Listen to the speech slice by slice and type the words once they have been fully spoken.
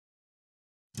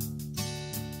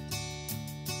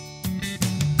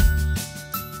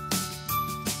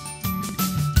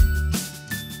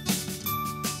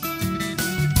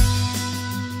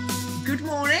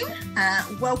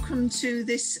welcome to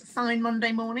this fine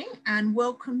Monday morning and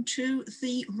welcome to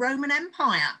the Roman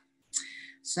Empire.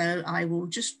 So I will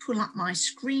just pull up my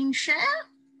screen share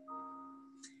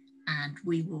and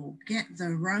we will get the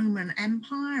Roman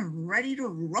Empire ready to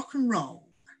rock and roll.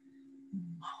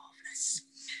 Marvelous.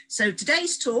 So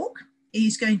today's talk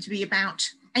is going to be about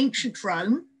ancient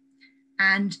Rome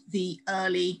and the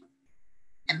early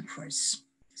emperors.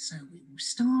 So we will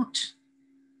start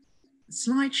the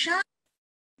slideshow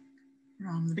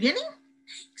from the beginning.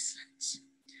 Excellent.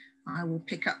 I will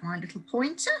pick up my little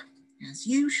pointer as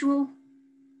usual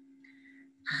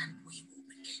and we will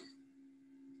begin.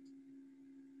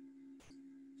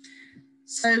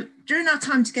 So during our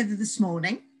time together this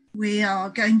morning, we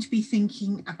are going to be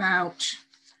thinking about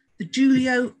the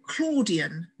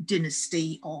Julio-Claudian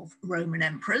dynasty of Roman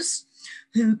emperors,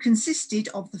 who consisted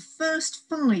of the first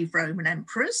 5 Roman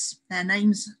emperors. Their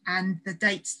names and the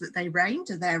dates that they reigned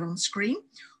are there on screen: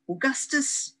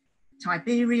 Augustus,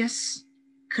 Tiberius,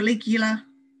 Caligula,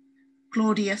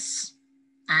 Claudius,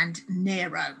 and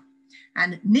Nero.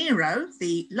 And Nero,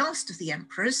 the last of the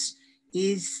emperors,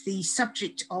 is the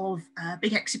subject of a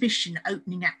big exhibition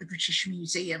opening at the British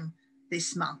Museum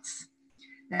this month.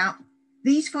 Now,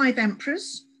 these 5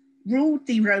 emperors ruled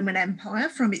the Roman Empire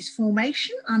from its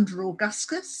formation under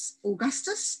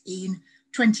Augustus in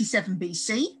 27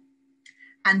 BC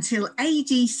until AD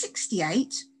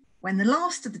 68, when the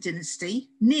last of the dynasty,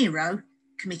 Nero,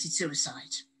 committed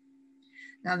suicide.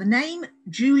 Now, the name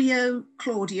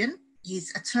Julio-Claudian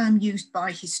is a term used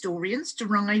by historians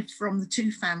derived from the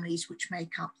 2 families which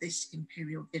make up this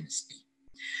imperial dynasty.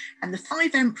 And the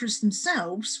 5 emperors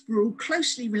themselves were all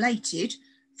closely related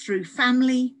through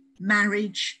family,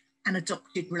 marriage, and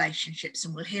adopted relationships,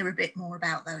 and we'll hear a bit more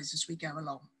about those as we go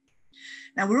along.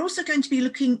 Now, we're also going to be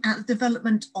looking at the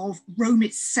development of Rome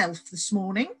itself this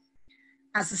morning,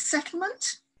 as a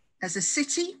settlement, as a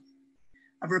city,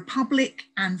 a republic,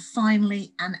 and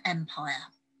finally an empire.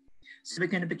 So we're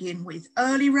going to begin with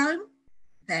early Rome,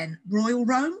 then royal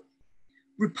Rome,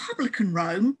 republican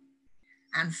Rome,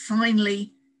 and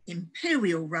finally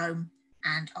imperial Rome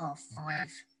and our 5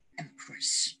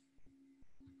 emperors.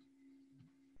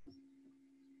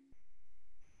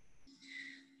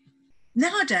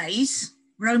 Nowadays,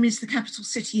 Rome is the capital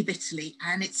city of Italy,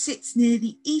 and it sits near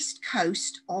the east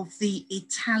coast of the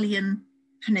Italian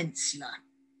peninsula.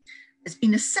 There's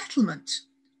been a settlement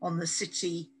on the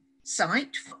city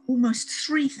site for almost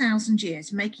 3,000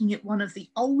 years, making it one of the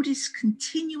oldest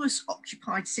continuous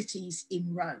occupied cities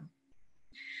in Rome.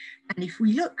 And if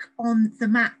we look on the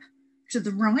map to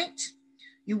the right,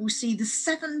 you will see the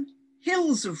 7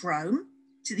 hills of Rome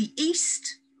to the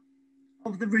east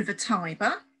of the river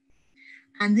Tiber.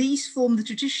 And these form the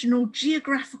traditional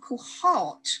geographical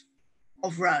heart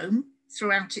of Rome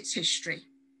throughout its history.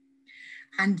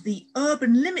 And the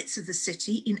urban limits of the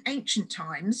city in ancient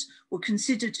times were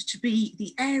considered to be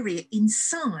the area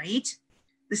inside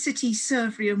the city's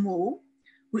Servian wall,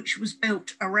 which was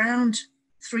built around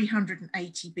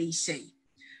 380 BC.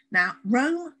 Now,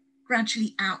 Rome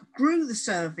gradually outgrew the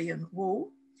Servian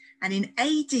wall, and in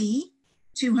AD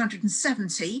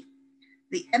 270,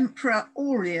 the Emperor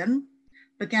Aurelian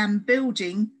began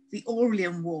building the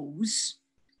Aurelian walls,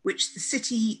 which the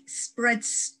city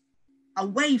spreads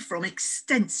away from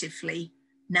extensively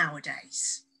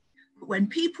nowadays. But when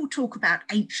people talk about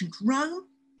ancient Rome,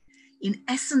 in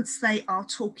essence, they are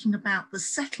talking about the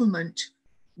settlement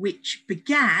which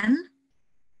began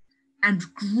and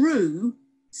grew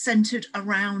centered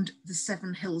around the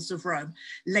 7 hills of Rome.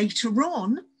 Later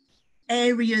on,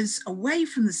 areas away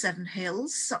from the 7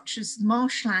 hills, such as the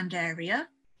marshland area,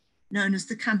 known as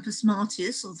the Campus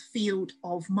Martius, or the Field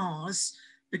of Mars,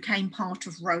 became part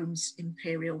of Rome's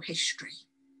imperial history.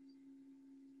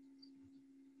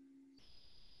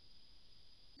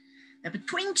 Now,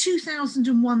 between 2000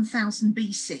 and 1000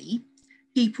 BC,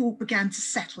 people began to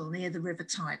settle near the river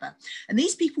Tiber. And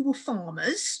these people were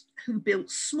farmers who built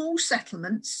small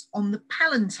settlements on the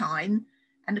Palatine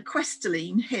and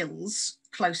Equestrian hills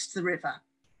close to the river.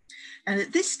 And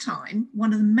at this time,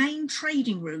 one of the main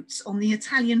trading routes on the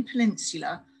Italian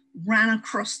peninsula ran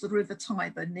across the river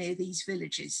Tiber near these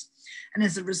villages. And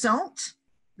as a result,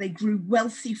 they grew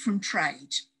wealthy from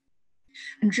trade.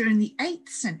 And during the 8th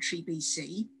century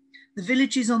BC, the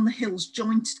villages on the hills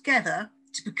joined together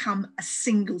to become a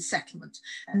single settlement.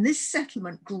 And this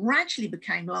settlement gradually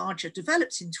became larger,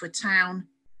 developed into a town,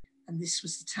 and this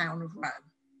was the town of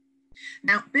Rome.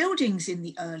 Now, buildings in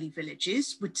the early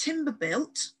villages were timber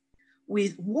built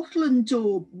with wattle and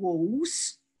daub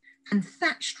walls and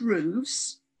thatched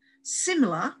roofs,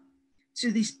 similar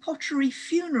to this pottery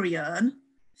funerary urn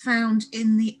found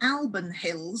in the Alban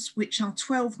Hills, which are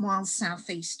 12 miles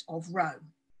southeast of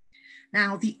Rome.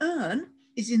 Now, the urn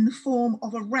is in the form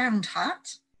of a round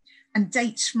hut and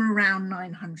dates from around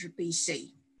 900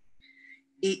 BC.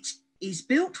 It is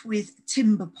built with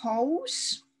timber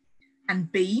poles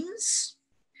and beams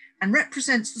and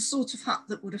represents the sort of hut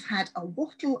that would have had a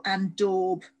wattle and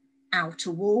daub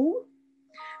outer wall.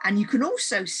 And you can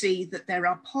also see that there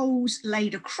are poles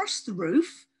laid across the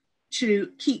roof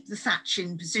to keep the thatch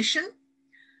in position.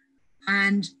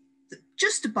 And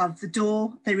just above the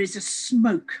door, there is a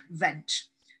smoke vent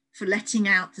for letting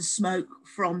out the smoke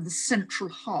from the central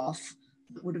hearth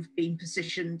that would have been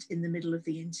positioned in the middle of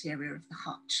the interior of the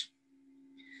hut.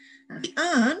 Now, the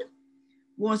urn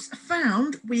was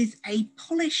found with a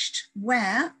polished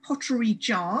ware pottery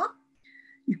jar.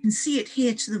 You can see it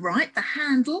here to the right. The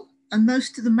handle and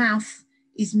most of the mouth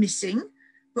is missing.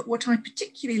 But what I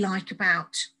particularly like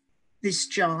about this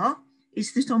jar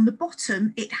is that on the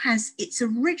bottom, it has its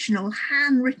original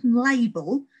handwritten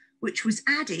label, which was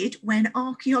added when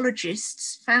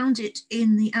archaeologists found it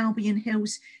in the Alban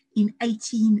Hills in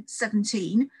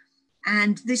 1817.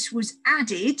 And this was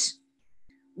added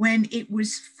when it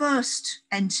was first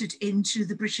entered into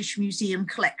the British Museum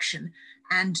collection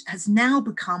and has now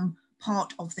become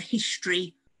part of the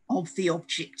history of the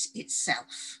object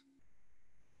itself.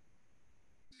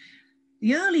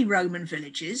 The early Roman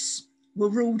villages were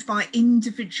ruled by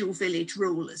individual village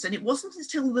rulers, and it wasn't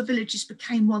until the villages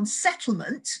became one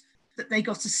settlement that they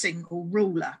got a single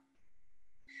ruler.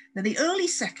 Now, the early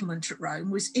settlement at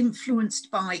Rome was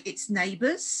influenced by its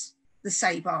neighbours, the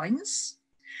Sabines,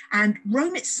 and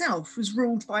Rome itself was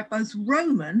ruled by both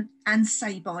Roman and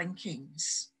Sabine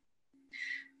kings.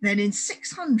 Then in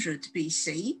 600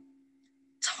 BC,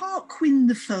 Tarquin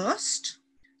I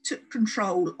took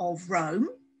control of Rome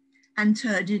and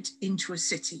turned it into a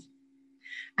city.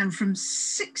 And from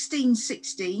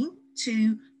 616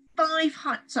 to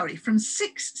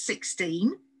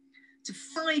 616 to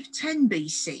 510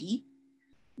 BC,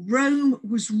 Rome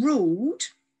was ruled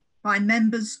by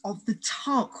members of the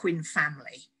Tarquin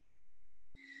family.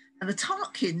 And the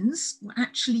Tarquins were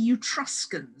actually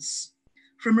Etruscans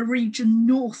from a region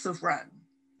north of Rome.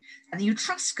 And the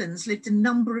Etruscans lived in a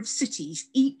number of cities,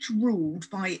 each ruled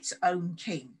by its own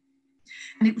king.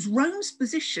 And it was Rome's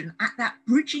position at that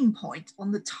bridging point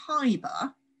on the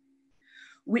Tiber,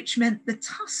 which meant the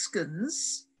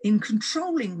Tuscans, in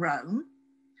controlling Rome,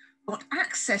 got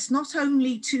access not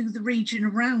only to the region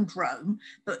around Rome,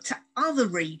 but to other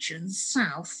regions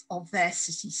south of their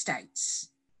city-states.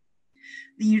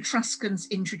 The Etruscans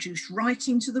introduced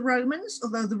writing to the Romans,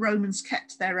 although the Romans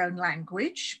kept their own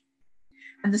language.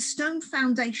 And the stone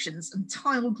foundations and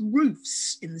tiled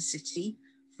roofs in the city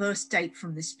first date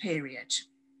from this period.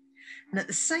 And at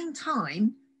the same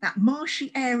time, that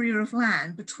marshy area of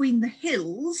land between the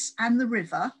hills and the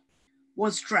river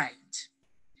was drained.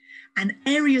 And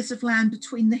areas of land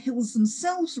between the hills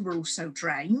themselves were also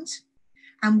drained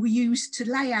and were used to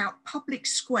lay out public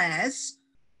squares.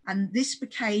 And this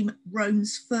became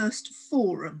Rome's first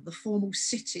forum, the formal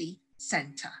city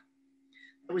centre.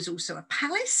 There was also a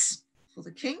palace for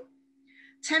the king,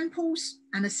 temples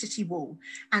and a city wall.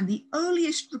 And the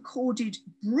earliest recorded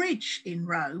bridge in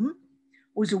Rome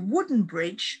was a wooden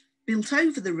bridge built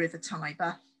over the river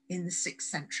Tiber in the 6th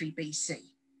century BC.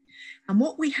 And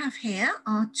what we have here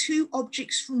are two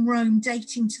objects from Rome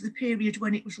dating to the period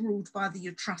when it was ruled by the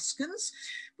Etruscans.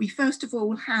 We first of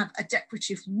all have a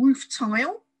decorative roof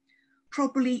tile,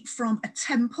 probably from a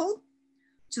temple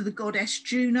to the goddess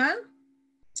Juno,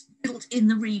 built in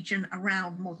the region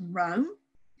around modern Rome.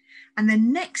 And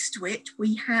then next to it,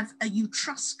 we have a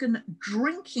Etruscan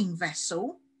drinking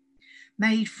vessel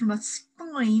made from a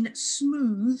fine,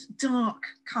 smooth, dark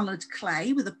coloured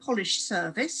clay with a polished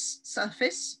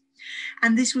surface.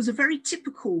 And this was a very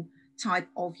typical type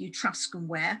of Etruscan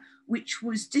ware, which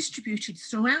was distributed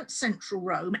throughout central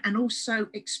Rome and also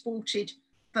exported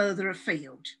further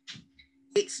afield.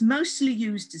 It's mostly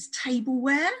used as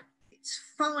tableware. It's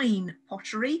fine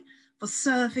pottery for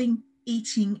serving,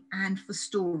 eating, and for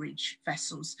storage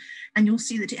vessels. And you'll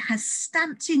see that it has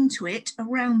stamped into it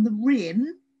around the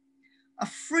rim a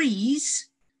frieze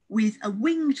with a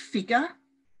winged figure,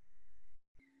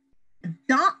 a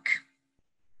duck,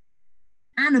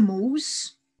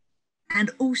 animals,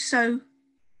 and also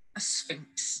a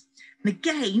sphinx. And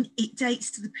again, it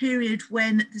dates to the period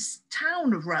when the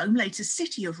town of Rome, later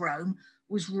city of Rome,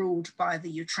 was ruled by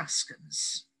the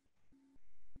Etruscans.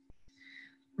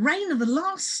 The reign of the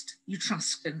last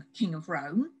Etruscan king of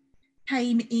Rome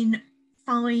came in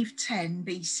 510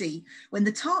 BC, when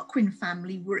the Tarquin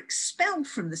family were expelled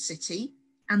from the city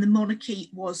and the monarchy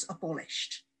was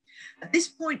abolished. At this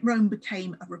point, Rome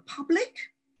became a republic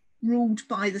ruled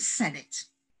by the Senate.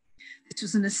 It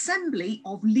was an assembly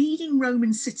of leading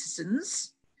Roman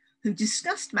citizens who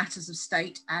discussed matters of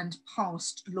state and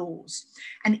passed laws.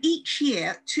 And each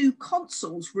year, 2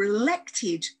 consuls were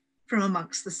elected from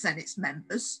amongst the Senate's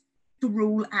members to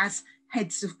rule as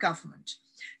heads of government.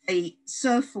 They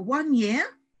served for 1 year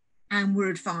and were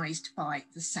advised by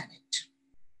the Senate.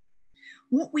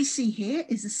 What we see here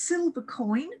is a silver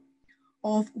coin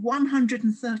of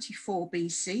 134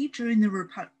 BC during the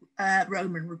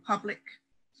Roman Republic,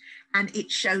 and it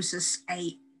shows us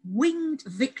a winged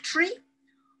victory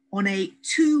on a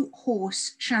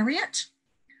 2-horse chariot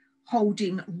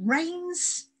holding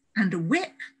reins and a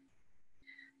whip.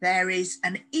 There is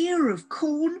an ear of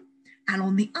corn, and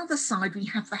on the other side we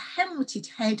have the helmeted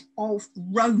head of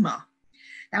Roma.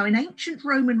 Now, in ancient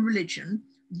Roman religion,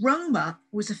 Roma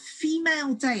was a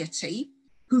female deity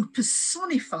who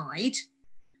personified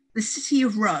the city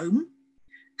of Rome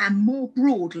and more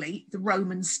broadly the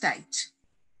Roman state.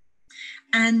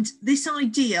 And this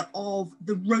idea of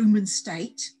the Roman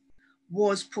state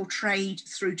was portrayed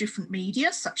through different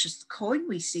media, such as the coin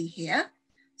we see here,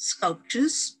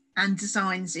 sculptures, and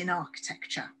designs in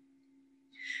architecture.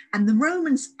 And the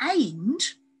Romans aimed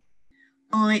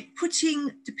by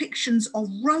putting depictions of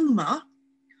Roma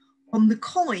on the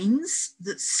coins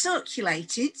that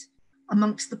circulated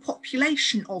amongst the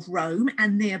population of Rome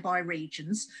and nearby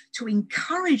regions to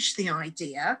encourage the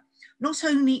idea not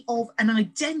only of an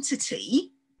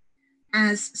identity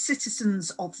as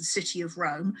citizens of the city of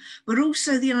Rome, but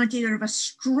also the idea of a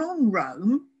strong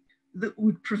Rome that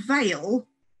would prevail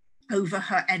over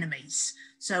her enemies.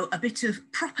 So a bit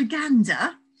of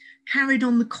propaganda carried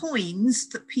on the coins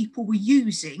that people were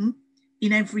using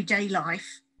in everyday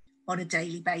life on a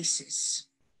daily basis.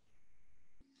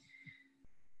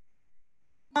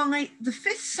 By the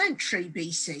 5th century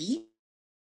BC,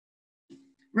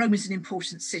 Rome was an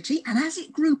important city, and as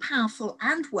it grew powerful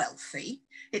and wealthy,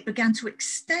 it began to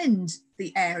extend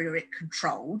the area it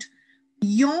controlled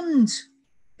beyond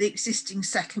the existing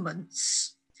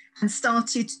settlements and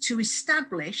started to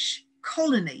establish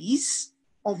colonies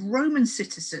of Roman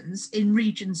citizens in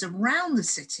regions around the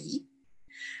city,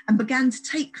 and began to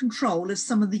take control of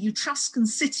some of the Etruscan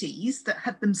cities that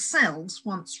had themselves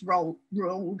once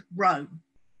ruled Rome.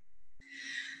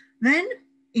 Then,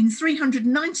 in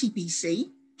 390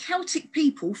 BC, Celtic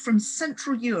people from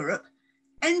Central Europe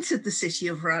entered the city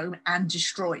of Rome and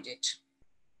destroyed it.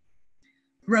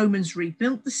 Romans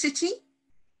rebuilt the city,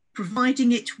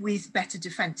 providing it with better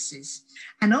defences.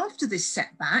 And after this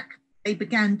setback, they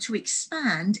began to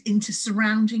expand into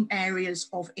surrounding areas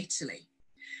of Italy.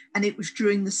 And it was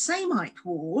during the Samnite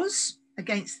Wars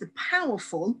against the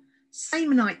powerful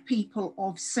Samnite people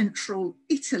of central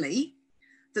Italy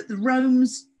that the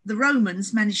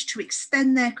Romans managed to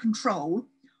extend their control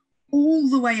all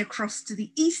the way across to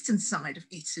the eastern side of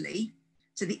Italy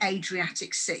to the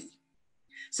Adriatic Sea,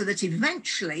 so that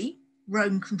eventually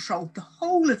Rome controlled the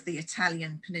whole of the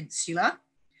Italian peninsula,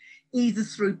 either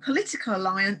through political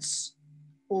alliance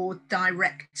or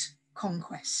direct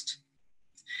conquest.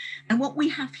 And what we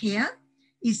have here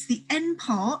is the end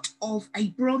part of a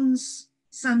bronze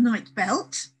Samnite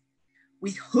belt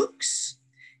with hooks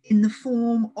in the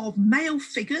form of male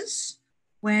figures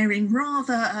wearing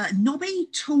rather knobby,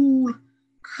 tall,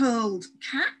 curled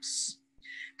caps.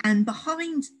 And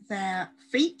behind their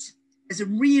feet is a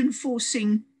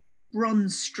reinforcing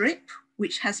bronze strip,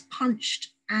 which has punched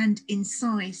and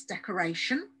incised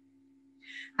decoration.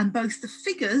 And both the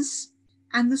figures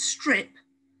and the strip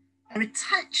are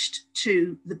attached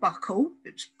to the buckle.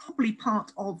 It's probably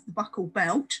part of the buckle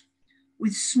belt,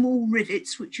 with small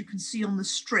rivets, which you can see on the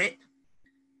strip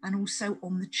and also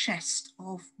on the chest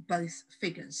of both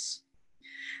figures.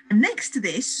 And next to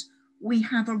this, we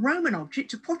have a Roman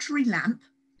object, a pottery lamp,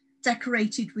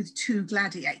 decorated with 2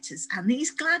 gladiators. And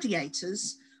these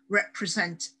gladiators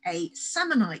represent a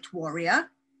Samnite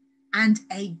warrior and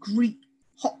a Greek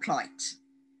hoplite.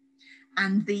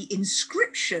 And the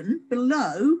inscription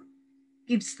below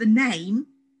gives the names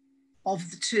of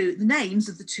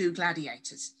the 2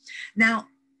 gladiators. Now,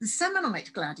 the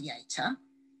Samnite gladiator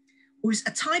was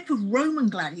a type of Roman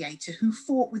gladiator who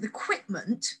fought with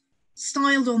equipment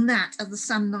styled on that of the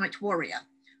Samnite warrior.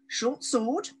 Short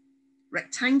sword,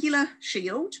 rectangular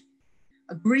shield,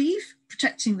 a greave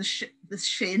protecting the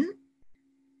shin,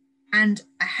 and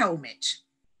a helmet.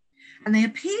 And they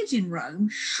appeared in Rome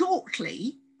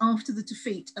shortly after the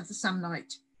defeat of the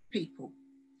Samnite people.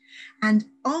 And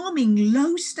arming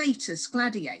low status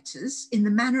gladiators in the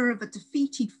manner of a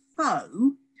defeated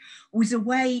foe was a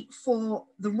way for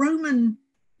the Roman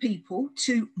people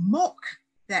to mock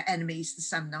their enemies, the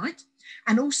Samnite,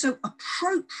 and also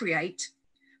appropriate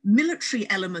military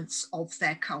elements of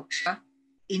their culture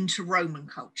into Roman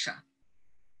culture.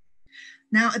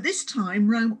 Now, at this time,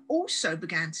 Rome also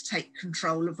began to take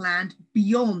control of land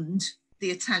beyond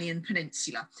the Italian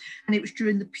peninsula. And it was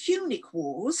during the Punic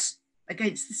Wars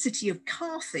against the city of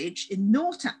Carthage in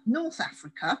North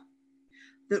Africa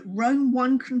that Rome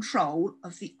won control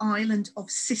of the island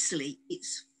of Sicily,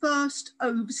 its first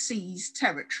overseas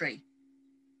territory.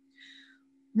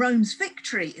 Rome's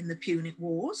victory in the Punic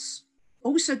Wars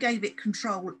also gave it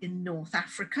control in North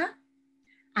Africa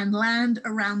and land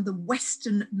around the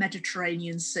Western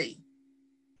Mediterranean Sea.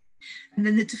 And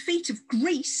then the defeat of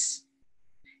Greece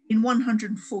in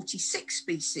 146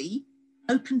 BC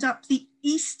opened up the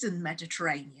Eastern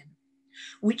Mediterranean,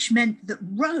 which meant that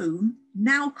Rome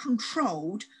now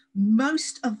controlled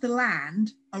most of the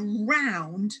land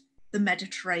around the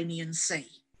Mediterranean Sea.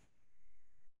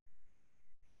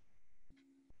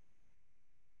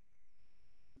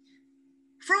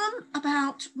 From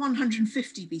about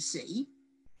 150 BC,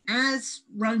 as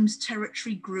Rome's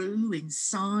territory grew in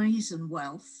size and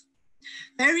wealth,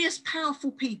 various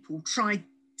powerful people tried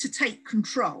to take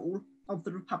control of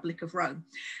the Republic of Rome.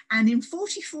 And in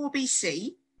 44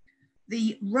 BC,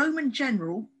 the Roman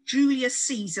general Julius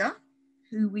Caesar,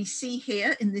 who we see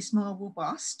here in this marble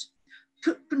bust,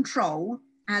 took control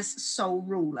as sole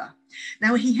ruler.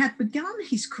 Now, he had begun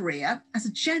his career as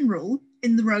a general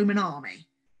in the Roman army.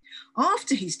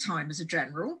 After his time as a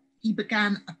general, he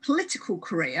began a political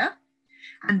career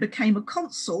and became a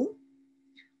consul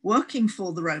working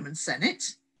for the Roman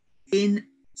Senate in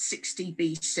 60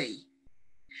 BC.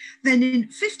 Then in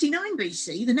 59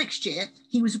 BC, the next year,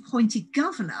 he was appointed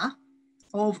governor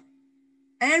of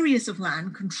areas of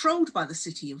land controlled by the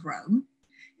city of Rome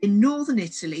in northern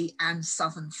Italy and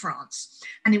southern France.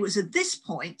 And it was at this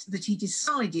point that he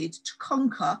decided to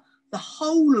conquer the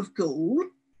whole of Gaul,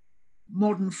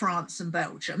 modern France and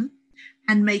Belgium,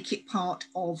 and make it part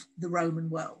of the Roman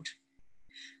world.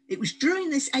 It was during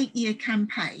this 8-year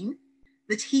campaign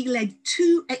that he led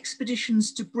 2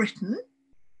 expeditions to Britain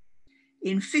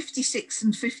in 56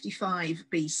 and 55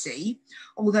 BC,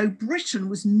 although Britain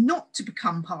was not to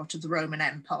become part of the Roman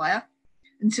Empire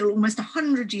until almost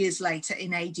 100 years later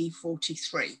in AD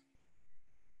 43.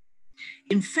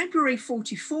 In February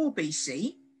 44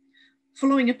 BC,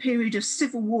 following a period of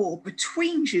civil war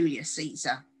between Julius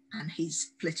Caesar and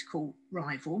his political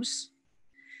rivals,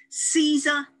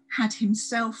 Caesar had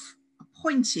himself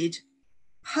appointed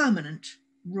permanent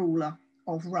ruler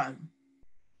of Rome.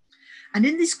 And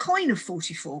in this coin of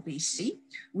 44 BC,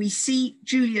 we see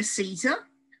Julius Caesar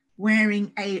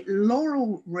wearing a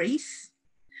laurel wreath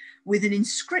with an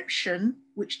inscription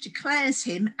which declares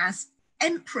him as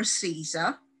Emperor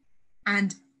Caesar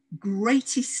and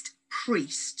greatest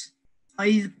priest,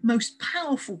 i.e. the most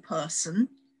powerful person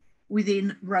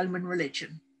within Roman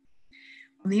religion.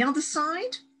 On the other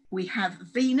side, we have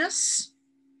Venus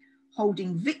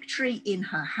holding victory in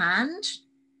her hand.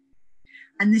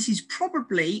 And this is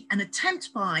probably an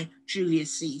attempt by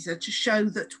Julius Caesar to show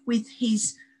that with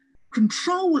his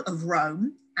control of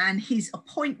Rome and his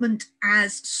appointment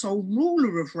as sole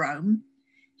ruler of Rome,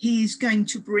 he is going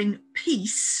to bring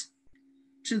peace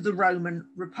to the Roman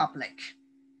Republic.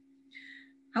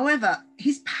 However,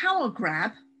 his power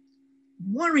grab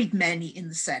worried many in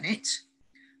the Senate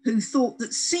who thought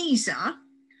that Caesar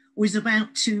was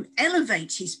about to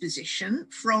elevate his position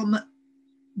from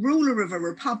ruler of a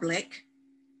republic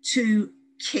to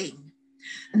king.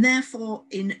 And therefore,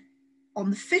 on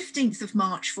the 15th of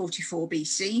March 44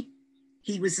 BC,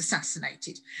 he was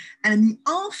assassinated. And in the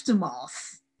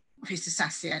aftermath of his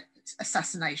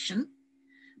assassination,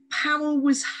 power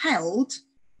was held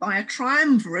by a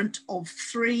triumvirate of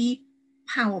 3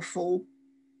 powerful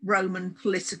Roman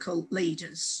political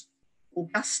leaders: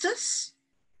 Augustus,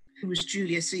 who was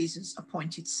Julius Caesar's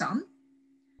appointed son,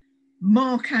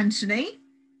 Mark Antony,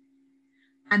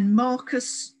 and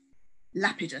Marcus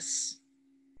Lepidus.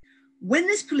 When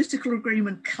this political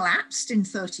agreement collapsed in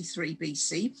 33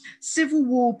 BC, civil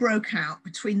war broke out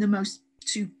between the most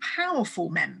 2 powerful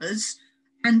members,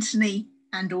 Antony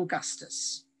and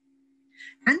Augustus.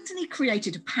 Antony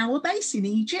created a power base in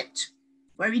Egypt,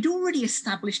 where he'd already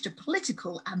established a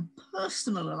political and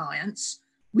personal alliance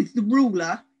with the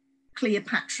ruler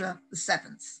Cleopatra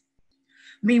VII.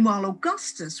 Meanwhile,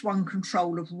 Augustus won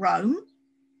control of Rome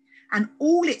and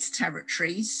all its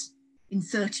territories in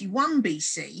 31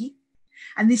 BC,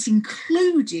 and this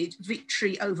included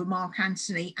victory over Mark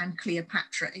Antony and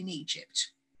Cleopatra in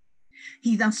Egypt.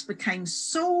 He thus became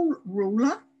sole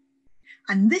ruler,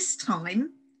 and this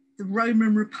time the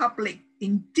Roman Republic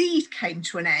indeed came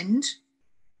to an end,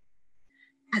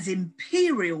 as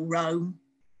imperial Rome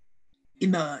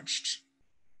emerged.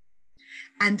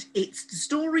 And it's the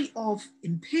story of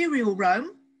imperial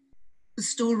Rome, the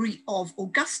story of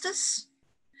Augustus,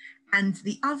 and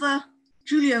the other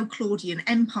Julio-Claudian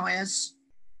empires,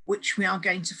 which we are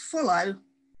going to follow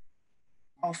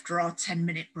after our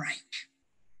 10-minute break.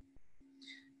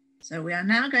 So we are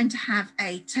now going to have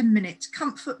a 10-minute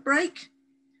comfort break,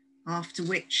 after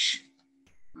which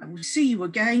I will see you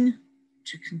again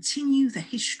to continue the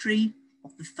history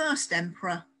of the first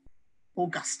emperor,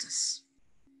 Augustus.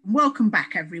 Welcome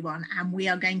back, everyone, and we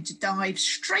are going to dive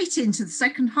straight into the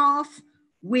second half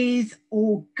with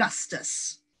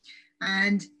Augustus.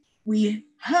 And we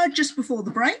heard just before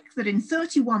the break that in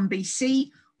 31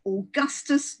 BC,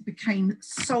 Augustus became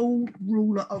sole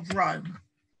ruler of Rome.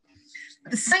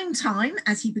 At the same time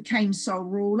as he became sole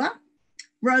ruler,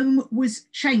 Rome was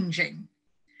changing,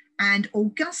 and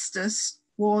Augustus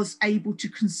was able to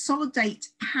consolidate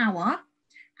power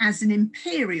as an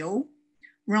imperial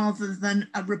rather than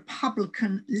a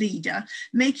republican leader,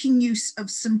 making use of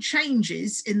some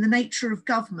changes in the nature of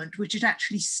government which had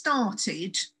actually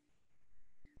started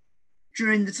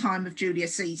during the time of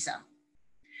Julius Caesar.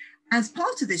 As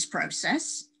part of this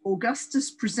process,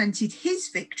 Augustus presented his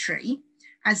victory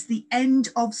as the end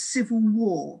of civil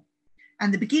war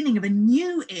and the beginning of a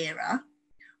new era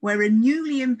where a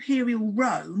newly imperial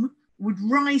Rome would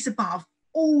rise above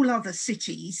all other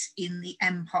cities in the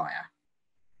empire.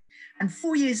 And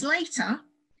 4 years later,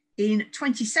 in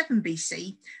 27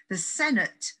 BC, the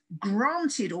Senate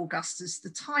granted Augustus the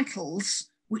titles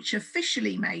which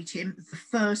officially made him the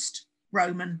first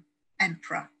Roman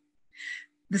emperor.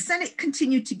 The Senate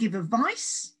continued to give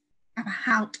advice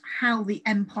about how the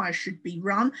empire should be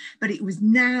run, but it was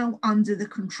now under the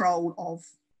control of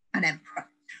an emperor.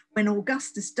 When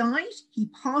Augustus died, he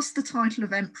passed the title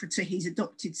of emperor to his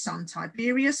adopted son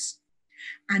Tiberius,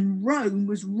 and Rome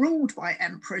was ruled by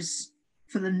emperors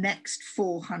for the next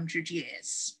 400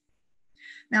 years.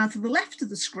 Now, to the left of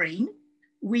the screen,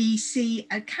 we see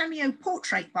a cameo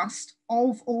portrait bust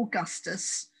of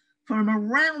Augustus from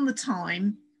around the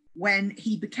time when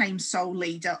he became sole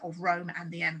leader of Rome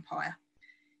and the empire.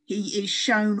 He is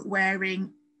shown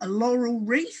wearing a laurel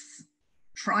wreath,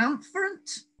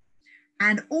 triumphant,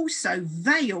 and also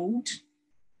veiled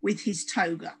with his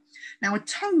toga. Now, a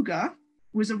toga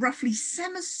was a roughly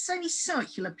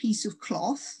semicircular piece of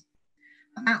cloth,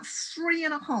 about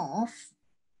 3.5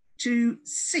 to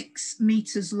 6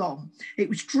 meters long. It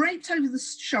was draped over the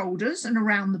shoulders and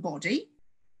around the body,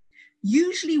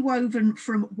 usually woven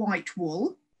from white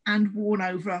wool and worn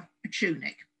over a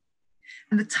tunic.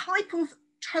 And the type of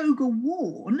toga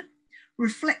worn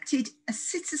reflected a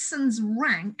citizen's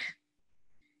rank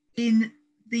in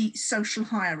the social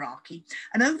hierarchy.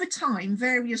 And over time,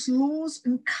 various laws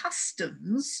and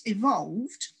customs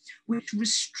evolved which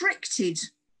restricted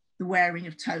the wearing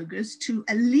of togas to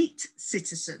elite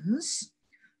citizens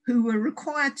who were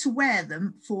required to wear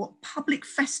them for public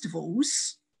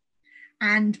festivals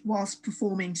and whilst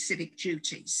performing civic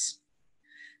duties.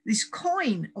 This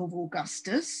coin of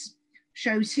Augustus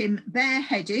shows him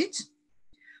bareheaded,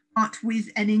 but with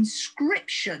an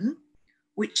inscription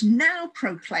which now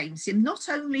proclaims him not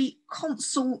only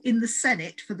consul in the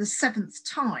Senate for the 7th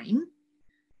time,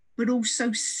 but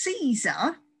also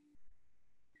Caesar,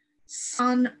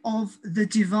 son of the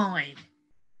divine.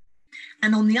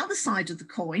 And on the other side of the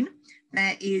coin,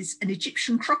 there is an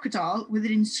Egyptian crocodile with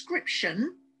an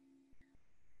inscription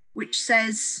which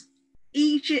says,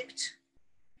 Egypt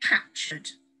captured,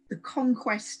 the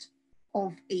conquest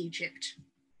of Egypt.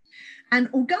 And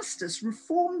Augustus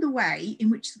reformed the way in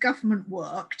which the government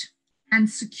worked and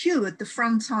secured the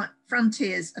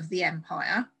frontiers of the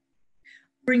empire,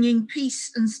 bringing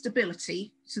peace and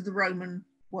stability to the Roman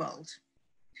world.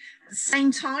 At the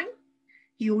same time,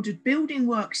 he ordered building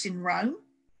works in Rome,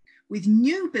 with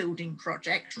new building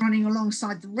projects running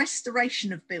alongside the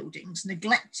restoration of buildings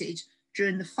neglected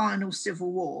during the final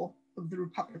civil war of the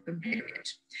Republican period.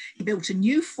 He built a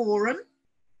new forum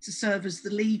to serve as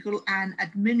the legal and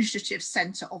administrative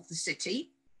centre of the city,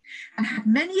 and had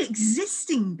many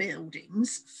existing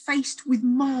buildings faced with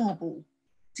marble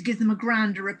to give them a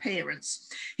grander appearance.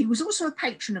 He was also a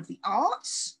patron of the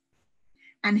arts,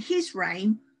 and his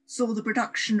reign saw the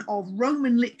production of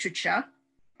Roman literature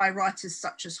by writers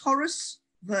such as Horace,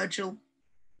 Virgil,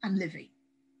 and Livy.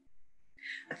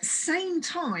 At the same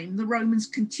time, the Romans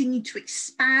continued to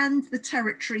expand the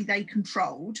territory they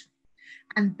controlled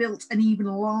and built an even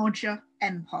larger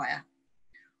empire.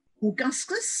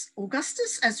 Augustus,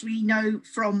 as we know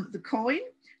from the coin,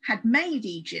 had made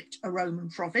Egypt a Roman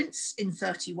province in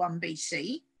 31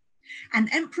 BC, and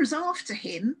emperors after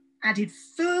him added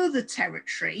further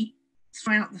territory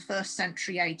throughout the 1st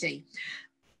century AD.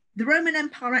 The Roman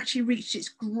Empire actually reached its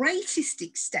greatest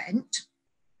extent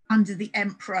under the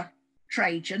Emperor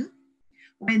Trajan,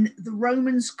 when the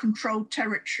Romans controlled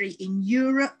territory in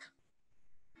Europe,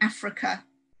 Africa,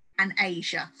 and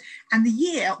Asia. And the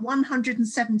year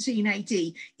 117 AD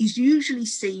is usually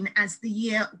seen as the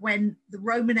year when the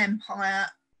Roman Empire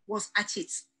was at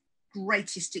its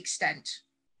greatest extent.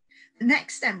 The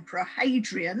next emperor,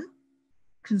 Hadrian,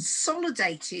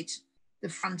 consolidated the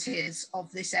frontiers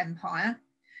of this empire,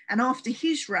 and after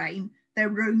his reign, there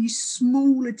were only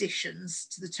small additions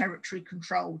to the territory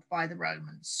controlled by the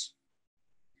Romans.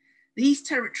 These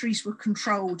territories were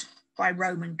controlled by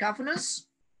Roman governors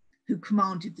who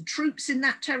commanded the troops in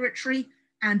that territory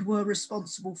and were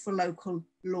responsible for local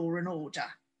law and order.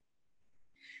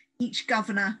 Each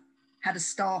governor had a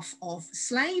staff of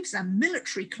slaves and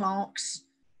military clerks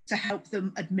to help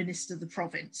them administer the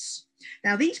province.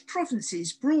 Now, these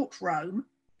provinces brought Rome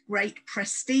great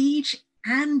prestige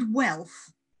and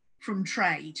wealth from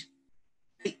trade.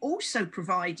 They also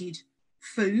provided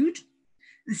food.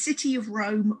 The city of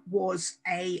Rome was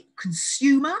a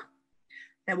consumer.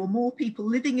 There were more people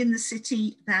living in the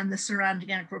city than the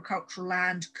surrounding agricultural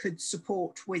land could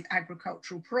support with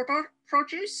agricultural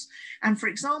produce. And for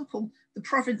example, the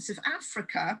province of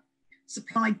Africa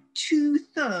supplied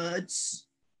 2/3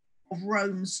 of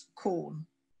Rome's corn.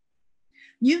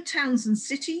 New towns and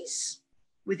cities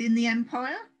within the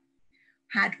empire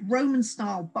had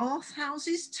Roman-style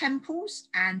bathhouses, temples,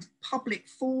 and public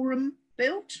forum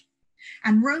built.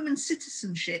 And Roman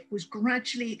citizenship was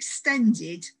gradually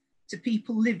extended to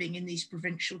people living in these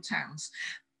provincial towns.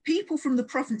 People from the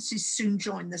provinces soon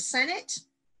joined the Senate,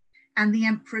 and the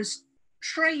emperors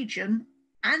Trajan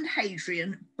and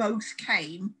Hadrian both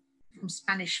came from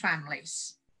Spanish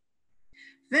families.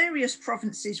 Various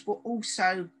provinces were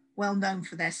also well known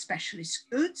for their specialist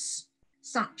goods,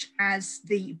 such as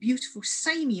the beautiful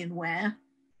Samian ware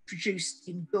produced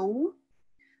in Gaul,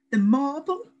 the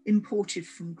marble imported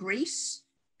from Greece,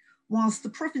 whilst the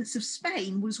province of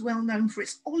Spain was well known for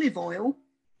its olive oil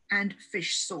and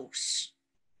fish sauce.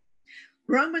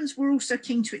 Romans were also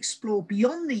keen to explore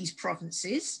beyond these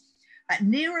provinces.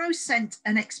 Nero sent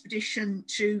an expedition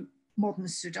to modern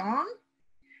Sudan,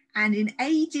 and in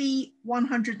AD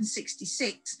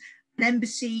 166, an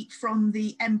embassy from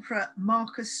the Emperor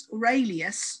Marcus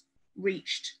Aurelius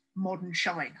reached modern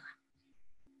China.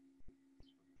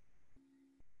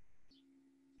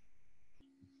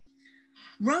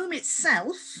 Rome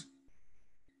itself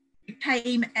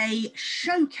became a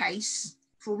showcase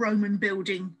for Roman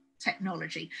building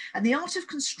technology, and the art of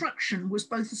construction was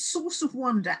both a source of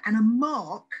wonder and a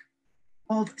mark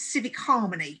of civic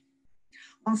harmony,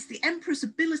 whilst the emperor's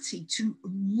ability to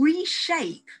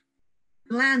reshape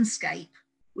the landscape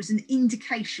was an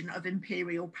indication of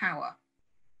imperial power.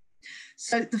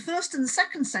 So the 1st and the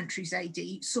 2nd centuries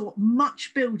AD saw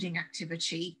much building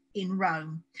activity in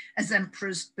Rome as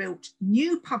emperors built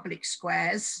new public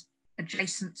squares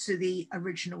adjacent to the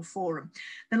original forum.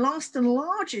 The last and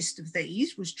largest of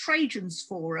these was Trajan's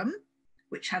Forum,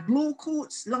 which had law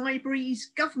courts,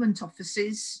 libraries, government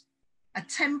offices, a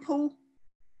temple,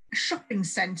 a shopping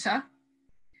centre,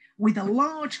 with a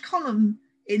large column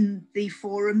in the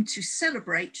forum to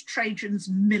celebrate Trajan's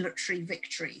military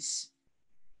victories.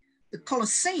 The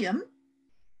Colosseum,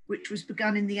 which was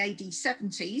begun in the AD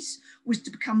 70s, was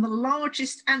to become the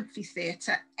largest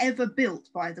amphitheatre ever built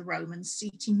by the Romans,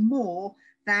 seating more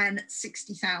than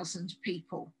 60,000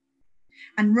 people.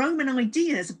 And Roman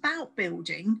ideas about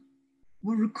building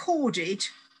were recorded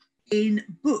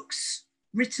in books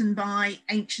written by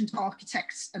ancient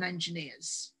architects and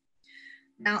engineers.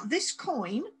 Now, this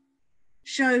coin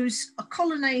shows a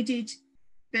colonnaded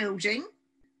building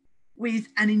with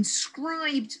an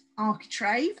inscribed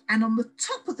architrave, and on the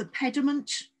top of the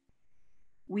pediment,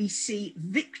 we see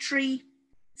victory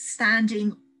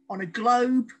standing on a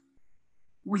globe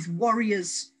with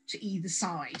warriors to either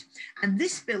side. And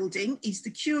this building is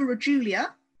the Cura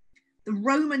Julia, the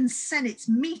Roman Senate's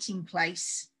meeting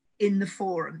place in the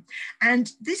Forum.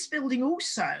 And this building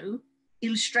also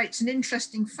illustrates an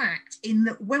interesting fact in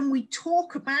that when we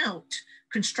talk about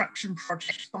construction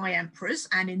projects by emperors,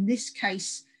 and in this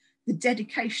case, the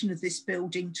dedication of this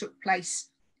building took place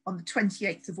on the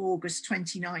 28th of August,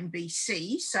 29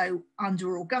 BC, so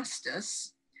under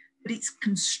Augustus, but its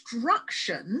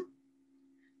construction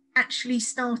actually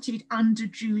started under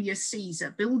Julius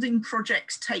Caesar. Building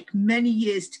projects take many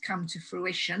years to come to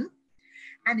fruition.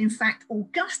 And in fact,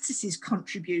 Augustus's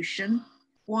contribution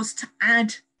was to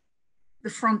add the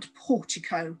front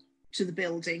portico to the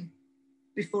building.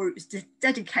 before it was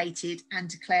dedicated and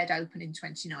declared open in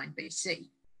 29 BC.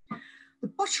 The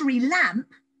pottery lamp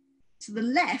to the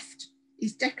left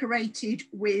is decorated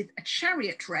with a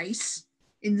chariot race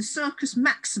in the Circus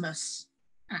Maximus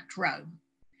at Rome.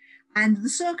 And the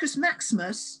Circus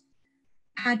Maximus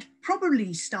had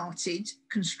probably started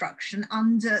construction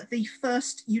under the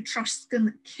first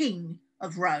Etruscan king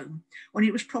of Rome, when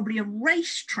it was probably a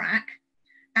racetrack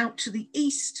out to the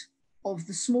east of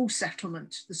the small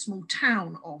settlement, the small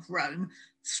town of Rome,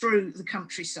 through the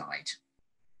countryside.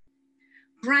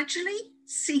 Gradually,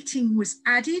 seating was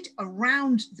added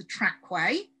around the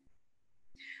trackway,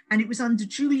 and it was under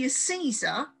Julius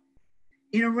Caesar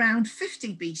in around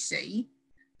 50 BC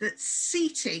that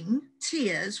seating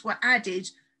tiers were added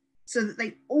so that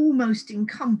they almost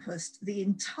encompassed the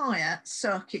entire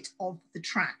circuit of the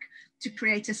track to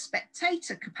create a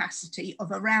spectator capacity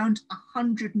of around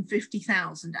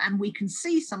 150,000. And we can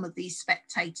see some of these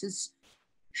spectators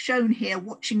shown here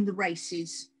watching the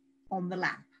races on the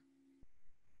lamp.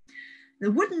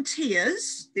 The wooden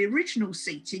tiers, the original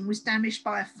seating, was damaged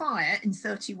by a fire in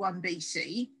 31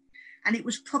 BC, and it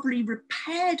was probably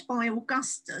repaired by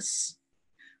Augustus,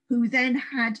 who then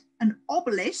had an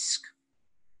obelisk,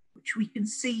 which we can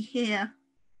see here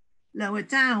lower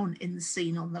down in the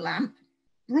scene on the lamp,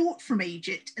 brought from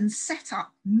Egypt and set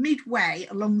up midway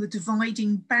along the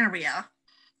dividing barrier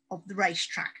of the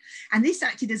racetrack. And this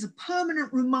acted as a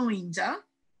permanent reminder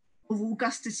of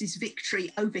Augustus's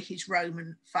victory over his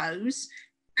Roman foes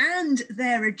and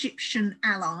their Egyptian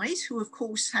allies, who of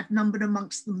course had numbered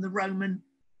amongst them the Roman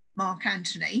Mark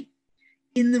Antony,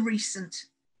 in the recent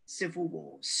civil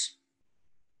wars.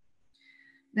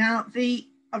 Now, the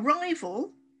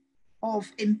arrival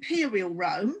of imperial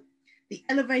Rome, the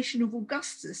elevation of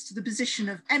Augustus to the position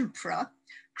of emperor,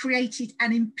 created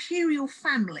an imperial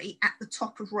family at the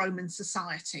top of Roman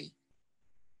society.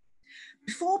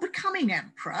 Before becoming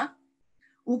emperor,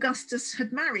 Augustus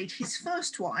had married his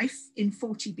first wife in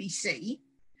 40 BC,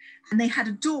 and they had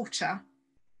a daughter,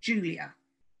 Julia,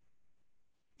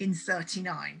 in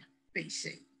 39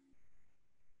 BC.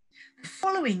 The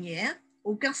following year,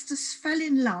 Augustus fell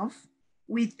in love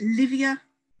with Livia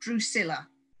Drusilla,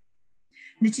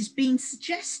 and it has been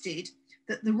suggested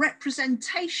that the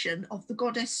representation of the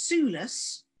goddess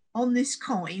Sulis on this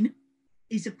coin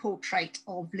is a portrait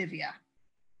of Livia.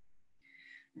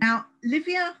 Now,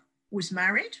 Livia was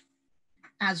married,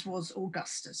 as was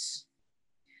Augustus.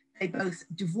 They both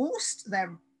divorced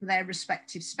their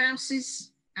respective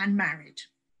spouses and married.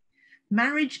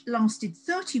 Marriage lasted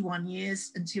 31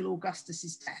 years until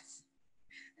Augustus's death.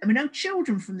 There were no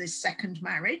children from this second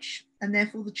marriage, and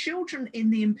therefore the children in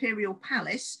the imperial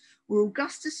palace were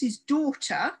Augustus's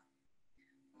daughter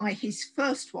by his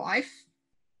first wife,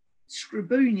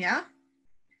 Scribunia,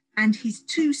 and his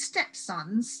two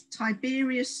stepsons,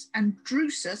 Tiberius and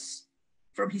Drusus,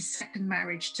 from his second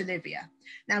marriage to Livia.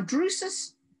 Now,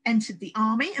 Drusus entered the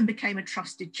army and became a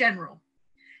trusted general,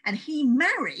 and he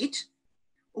married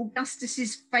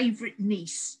Augustus's favorite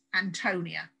niece,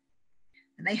 Antonia.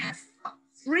 And they have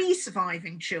 3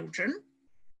 surviving children,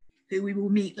 who we will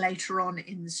meet later on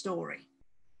in the story.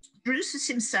 Drusus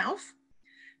himself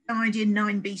died in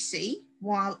 9 BC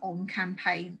while on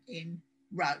campaign in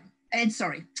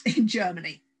in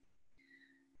Germany.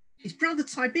 His brother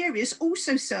Tiberius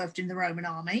also served in the Roman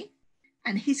army,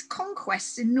 and his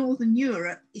conquests in Northern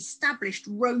Europe established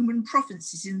Roman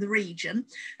provinces in the region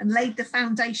and laid the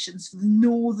foundations for the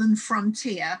northern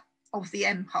frontier of the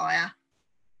empire.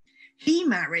 He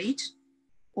married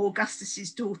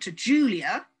Augustus's daughter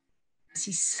Julia as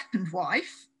his second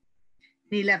wife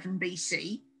in 11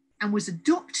 BC and was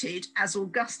adopted as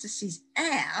Augustus's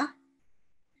heir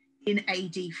in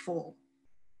AD 4.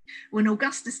 When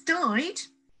Augustus died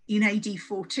in AD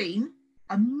 14,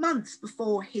 a month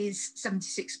before his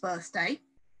 76th birthday,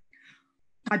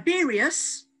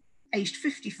 Tiberius, aged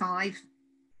 55,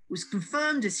 was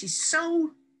confirmed as his sole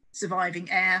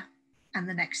surviving heir and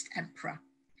the next emperor.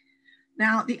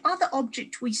 Now, the other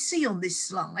object we see on this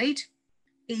slide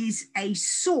is a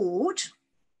sword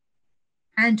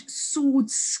and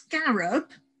sword scarab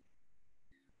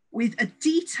with a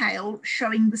detail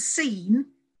showing the scene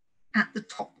at the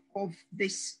top of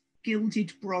this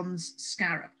gilded bronze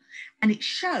scarab. And it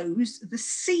shows the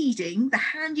ceding, the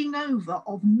handing over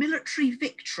of military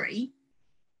victory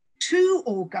to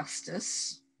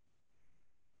Augustus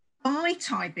by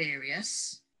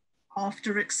Tiberius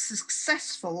after a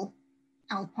successful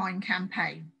Alpine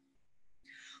campaign.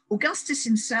 Augustus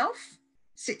himself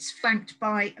sits flanked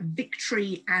by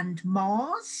Victory and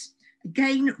Mars,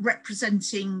 again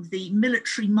representing the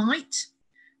military might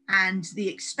and the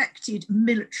expected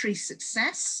military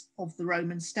success of the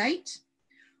Roman state.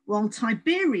 while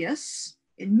Tiberius,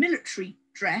 in military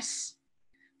dress,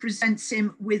 presents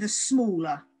him with a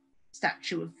smaller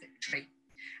statue of victory.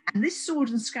 And this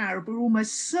sword and scarab were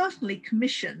almost certainly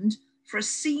commissioned for a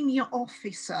senior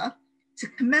officer to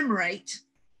commemorate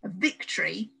a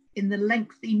victory in the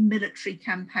lengthy military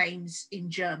campaigns in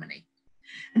Germany.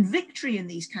 And victory in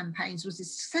these campaigns was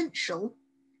essential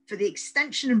for the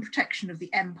extension and protection of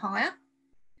the empire,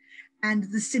 and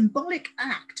the symbolic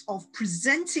act of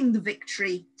presenting the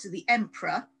victory to the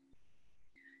emperor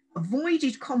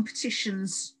avoided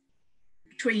competitions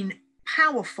between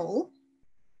powerful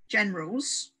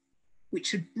generals,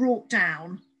 which had brought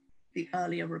down the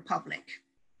earlier republic.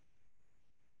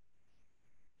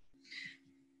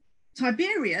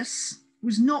 Tiberius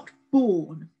was not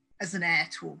born as an heir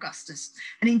to Augustus,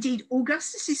 and indeed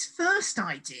Augustus's first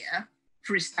idea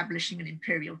for establishing an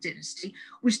imperial dynasty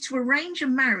was to arrange a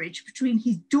marriage between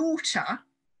his daughter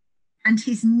and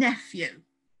his nephew,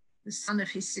 the son of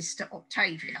his sister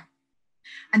Octavia,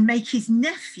 and make his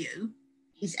nephew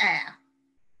his heir.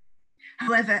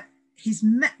 However, his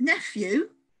nephew,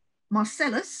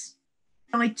 Marcellus,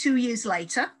 died 2 years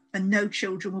later, and no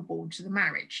children were born to the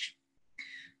marriage.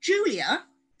 Julia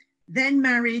then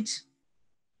married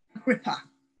Agrippa,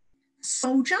 a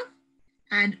soldier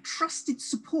and trusted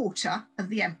supporter of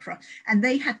the emperor, and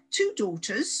they had 2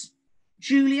 daughters,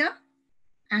 Julia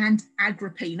and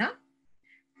Agrippina,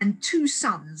 and 2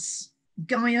 sons,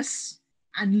 Gaius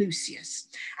and Lucius.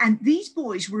 And these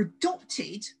boys were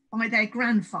adopted by their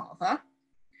grandfather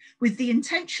with the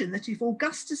intention that if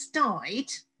Augustus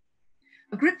died,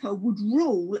 Agrippa would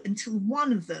rule until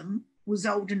one of them was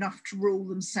old enough to rule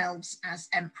themselves as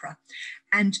emperor.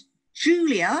 And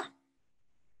Julia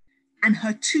and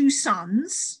her 2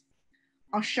 sons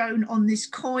are shown on this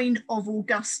coin of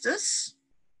Augustus,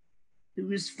 who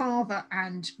was father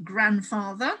and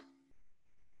grandfather.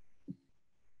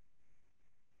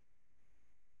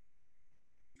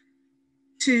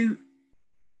 To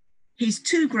his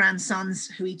 2 grandsons,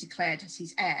 who he declared as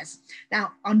his heirs.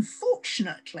 Now,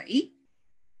 unfortunately,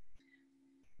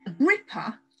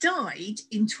 Agrippa died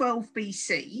in 12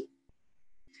 BC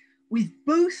with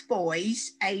both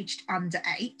boys aged under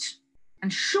 8,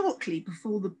 and shortly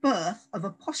before the birth of a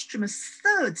posthumous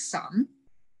 3rd son,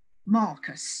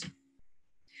 Marcus.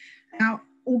 Now,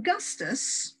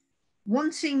 Augustus,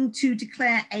 wanting to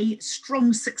declare a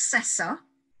strong successor,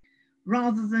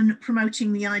 rather than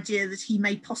promoting the idea that he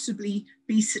may possibly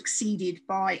be succeeded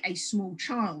by a small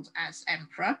child as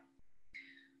emperor,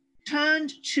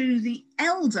 turned to the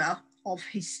elder of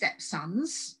his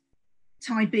stepsons,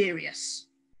 Tiberius,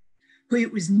 who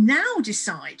it was now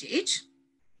decided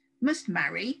must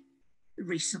marry the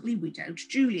recently widowed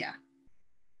Julia.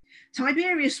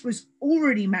 Tiberius was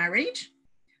already married,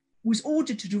 was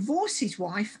ordered to divorce his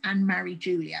wife and marry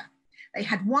Julia. They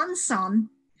had 1 son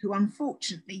who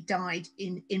unfortunately died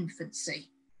in infancy.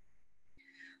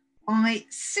 By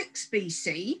 6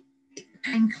 BC, it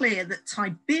became clear that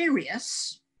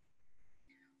Tiberius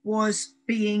was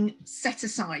being set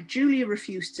aside. Julia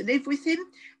refused to live with him,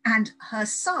 and her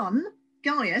son,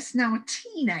 Gaius, now a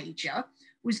teenager,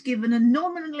 was given a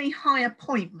nominally high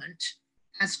appointment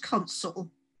as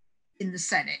consul in the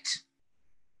Senate.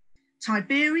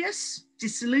 Tiberius,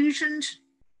 disillusioned,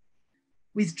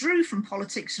 withdrew from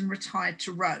politics and retired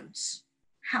to Rhodes.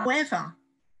 However,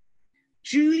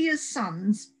 Julia's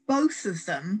sons, both of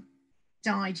them,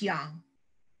 died young.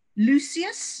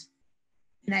 Lucius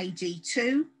in AD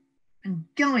 2 and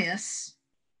Gaius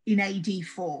in AD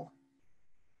 4.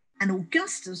 And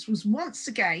Augustus was once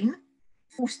again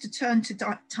forced to turn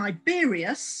to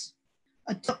Tiberius,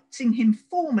 adopting him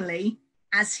formally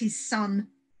as his son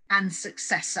and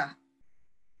successor.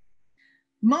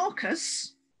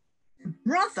 Marcus, the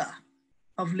brother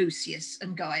of Lucius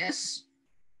and Gaius,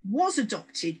 was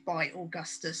adopted by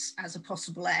Augustus as a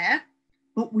possible heir,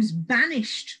 but was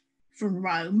banished from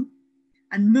Rome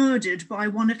and murdered by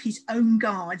one of his own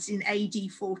guards in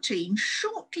AD 14,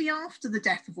 shortly after the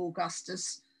death of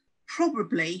Augustus,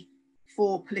 probably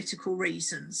for political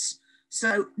reasons.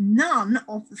 So none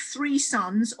of the 3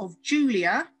 sons of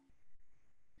Julia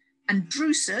and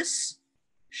Drusus,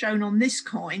 shown on this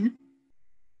coin,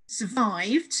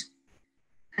 survived,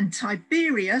 and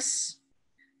Tiberius,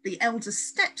 the elder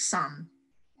stepson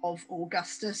of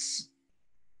Augustus,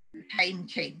 became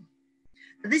king.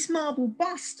 This marble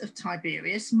bust of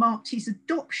Tiberius marked his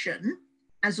adoption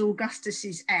as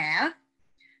Augustus's heir,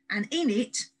 and in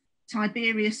it,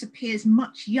 Tiberius appears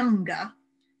much younger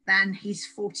than his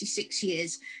 46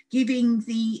 years, giving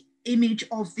the image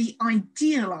of the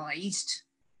idealized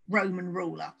Roman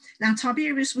ruler. Now,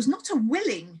 Tiberius was not a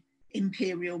willing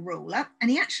imperial ruler, and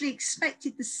he actually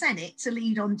expected the Senate to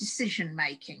lead on decision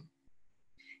making.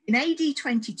 In AD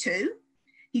 22,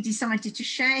 he decided to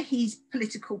share his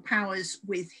political powers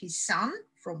with his son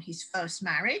from his first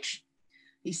marriage.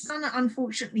 His son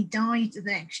unfortunately died the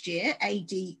next year,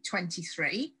 AD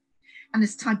 23, and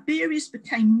as Tiberius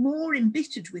became more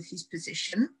embittered with his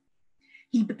position,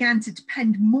 he began to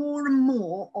depend more and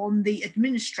more on the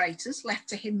administrators left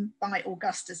to him by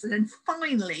Augustus, and then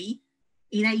finally,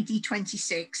 in AD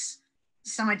 26,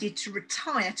 decided to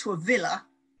retire to a villa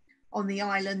on the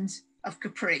island of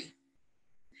Capri.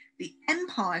 The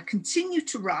empire continued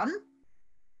to run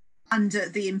under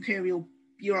the imperial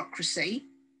bureaucracy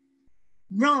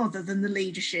rather than the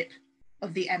leadership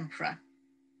of the emperor.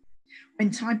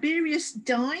 When Tiberius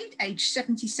died, aged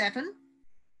 77,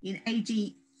 in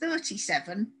AD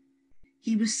 37,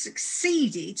 he was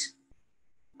succeeded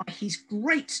by his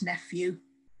great-nephew,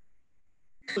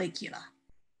 Caligula.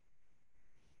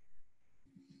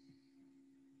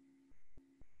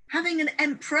 Having an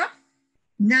emperor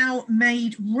now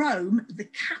made Rome the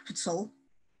capital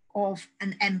of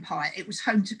an empire. It was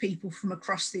home to people from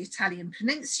across the Italian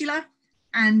peninsula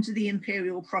and the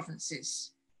imperial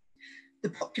provinces. The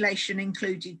population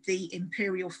included the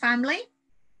imperial family,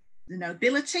 the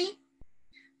nobility,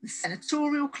 the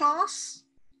senatorial class,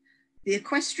 the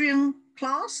equestrian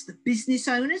class, the business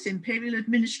owners, imperial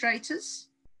administrators,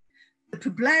 the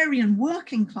plebeian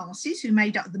working classes who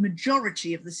made up the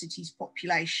majority of the city's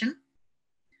population,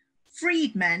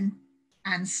 freedmen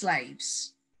and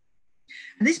slaves.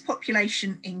 And this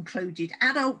population included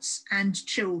adults and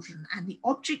children. And the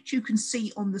object you can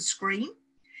see on the screen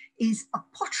is a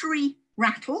pottery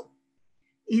rattle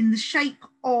in the shape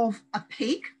of a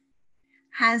pig,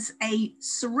 has a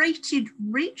serrated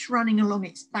ridge running along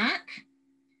its back,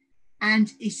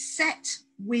 and is set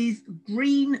with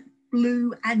green,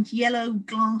 blue, and yellow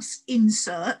glass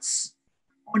inserts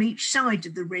on each side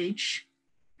of the ridge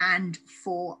and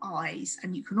 4 eyes.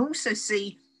 And you can also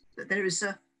see that there is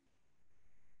a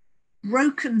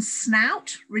broken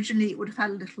snout. Originally, it would have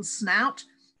had a little snout,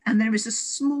 and there is a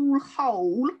small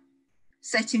hole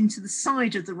set into the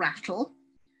side of the rattle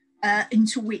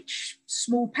into which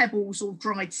small pebbles or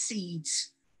dried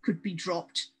seeds could be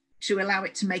dropped to allow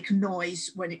it to make a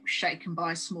noise when it was shaken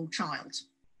by a small child.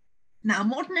 Now,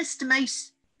 modern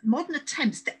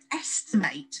attempts to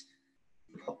estimate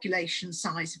the population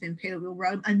size of imperial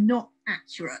Rome are not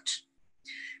accurate,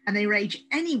 and they range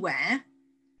anywhere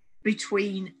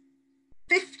between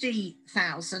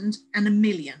 50,000 and 1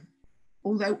 million,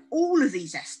 although all of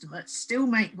these estimates still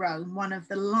make Rome one of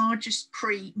the largest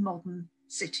pre-modern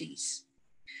cities.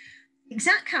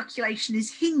 Exact calculation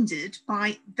is hindered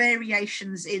by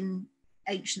variations in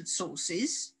ancient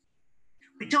sources,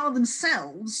 which are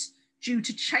themselves due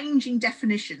to changing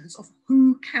definitions of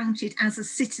who counted as a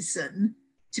citizen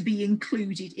to be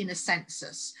included in a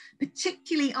census,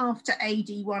 particularly after AD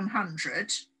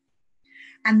 100,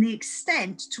 and the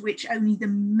extent to which only the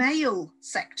male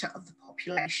sector of the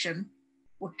population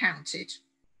were counted.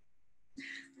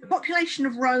 The population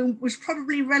of Rome was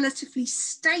probably relatively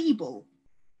stable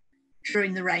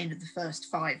during the reign of the first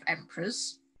 5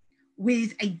 emperors,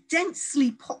 with a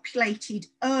densely populated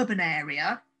urban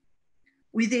area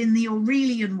within the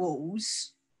Aurelian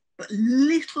walls, but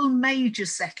little major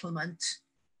settlement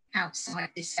outside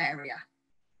this area.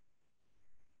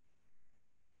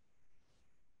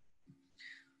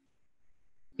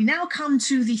 We now come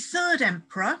to the 3rd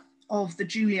emperor of the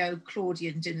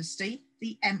Julio-Claudian dynasty,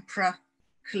 the Emperor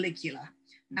Caligula.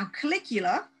 Now,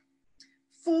 Caligula,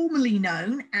 formerly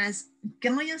known as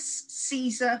Gaius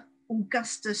Caesar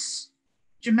Augustus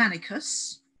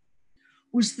Germanicus,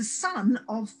 was the son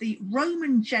of the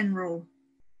Roman general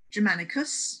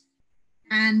Germanicus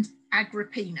and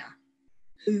Agrippina,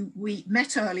 who we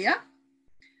met earlier,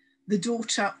 the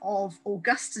daughter of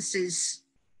Augustus's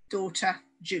daughter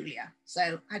Julia.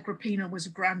 So Agrippina was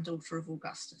a granddaughter of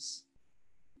Augustus.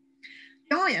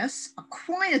 Gaius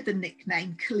acquired the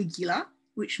nickname Caligula,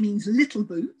 which means little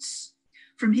boots,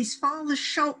 from his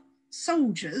father's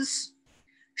soldiers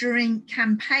during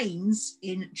campaigns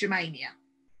in Germania.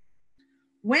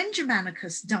 When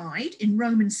Germanicus died in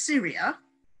Roman Syria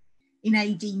in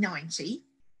AD 90,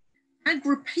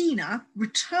 Agrippina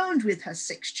returned with her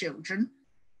 6 children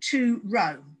to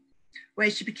Rome, where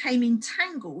she became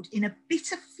entangled in a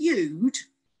bitter feud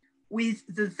with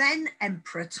the then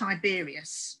Emperor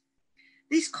Tiberius.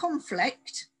 This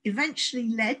conflict eventually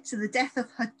led to the death of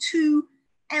her 2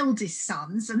 eldest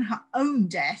sons and her own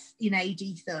death in AD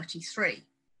 33.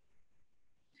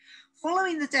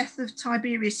 Following the death of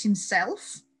Tiberius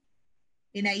himself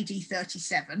in AD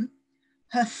 37,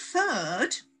 her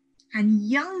 3rd and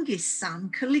youngest son,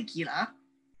 Caligula,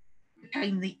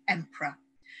 became the emperor.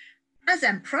 As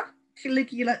emperor,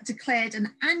 Caligula declared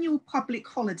an annual public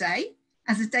holiday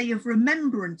as a day of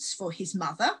remembrance for his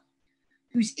mother,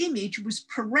 whose image was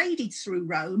paraded through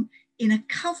Rome in a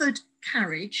covered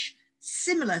carriage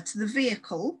similar to the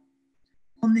vehicle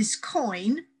on this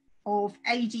coin of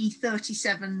AD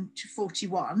 37 to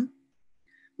 41,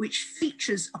 which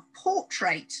features a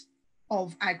portrait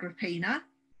of Agrippina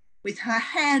with her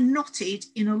hair knotted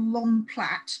in a long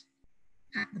plait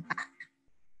at the back.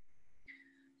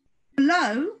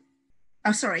 Below,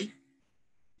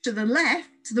 to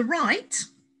the right,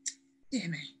 dear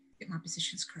me, get my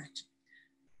positions correct.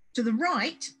 To the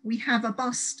right, we have a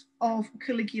bust of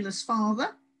Caligula's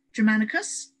father,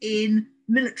 Germanicus, in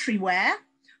military wear,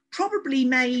 probably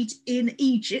made in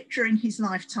Egypt during his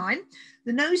lifetime.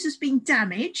 The nose has been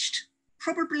damaged,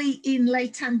 probably in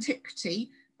late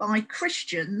antiquity, by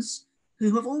Christians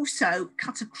who have also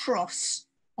cut a cross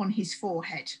on his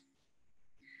forehead.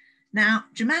 Now,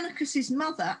 Germanicus's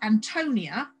mother,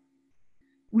 Antonia,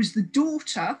 was the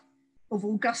daughter of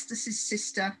Augustus's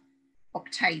sister,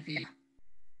 Octavia.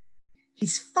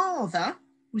 His father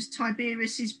was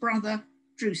Tiberius's brother,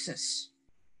 Drusus,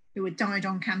 who had died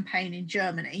on campaign in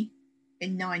Germany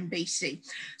in 9 BC.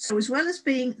 So as well as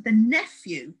being the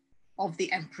nephew of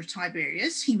the Emperor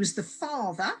Tiberius, he was the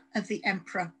father of the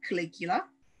Emperor Caligula,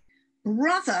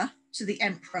 brother to the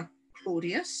Emperor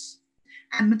Claudius,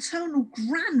 and maternal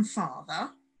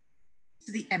grandfather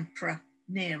to the Emperor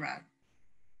Nero.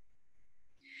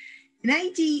 In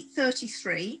AD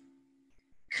 33,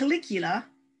 Caligula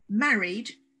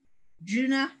married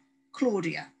Junia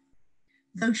Claudia,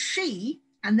 though she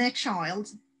and their child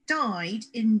died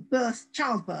in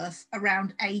childbirth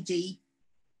around AD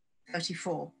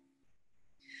 34.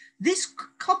 This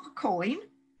copper coin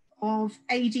of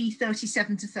AD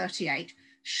 37 to 38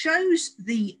 shows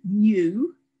the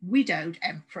new widowed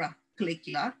Emperor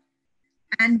Caligula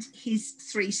and his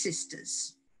 3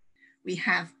 sisters. We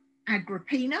have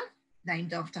Agrippina,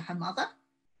 named after her mother,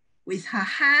 with her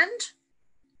hand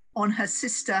on her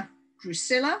sister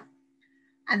Drusilla,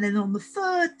 and then on the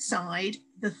third side,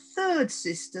 the third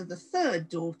sister, the third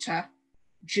daughter,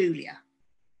 Julia.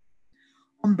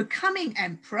 On becoming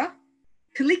emperor,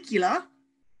 Caligula,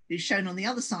 who's shown on the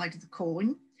other side of the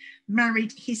coin,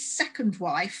 married his second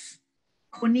wife,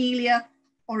 Cornelia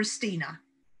Orestina.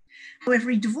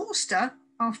 However, he divorced her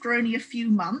after only a few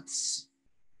months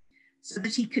so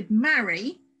that he could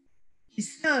marry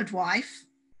his third wife,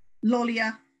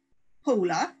 Lollia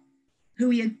Paula,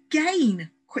 who he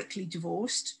again quickly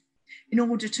divorced in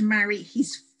order to marry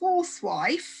his fourth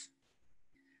wife,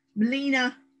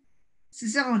 Melina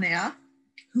Caesarea,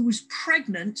 who was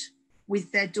pregnant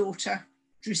with their daughter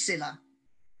Drusilla.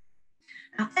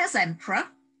 Now, as emperor,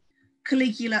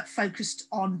 Caligula focused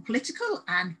on political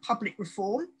and public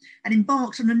reform and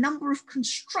embarked on a number of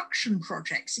construction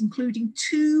projects, including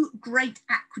 2 great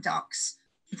aqueducts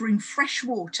to bring fresh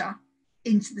water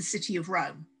into the city of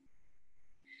Rome.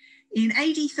 In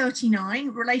AD 39,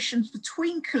 relations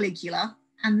between Caligula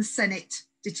and the Senate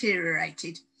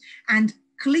deteriorated, and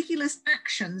Caligula's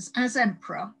actions as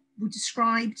emperor were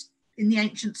described in the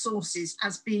ancient sources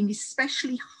as being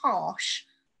especially harsh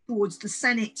towards the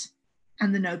Senate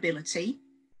and the nobility.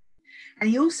 And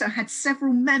he also had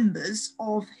several members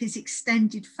of his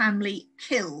extended family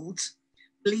killed,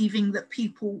 believing that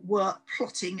people were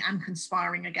plotting and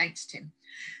conspiring against him.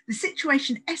 The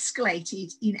situation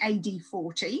escalated in AD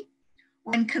 40,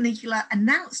 when Caligula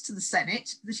announced to the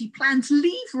Senate that he planned to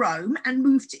leave Rome and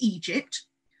move to Egypt,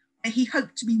 where he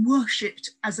hoped to be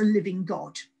worshipped as a living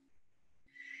god.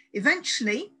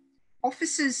 Eventually,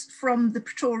 officers from the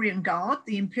Praetorian Guard,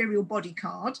 the imperial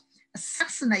bodyguard,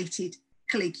 assassinated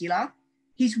Caligula,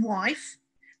 his wife,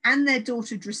 and their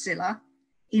daughter Drusilla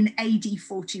in AD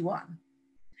 41,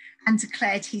 and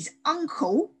declared his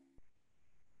uncle,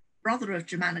 brother of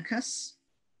Germanicus,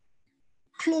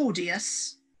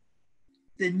 Claudius,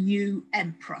 the new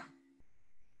emperor.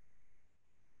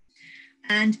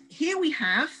 And here we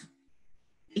have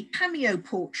a cameo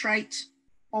portrait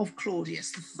of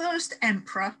Claudius, the first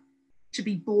emperor to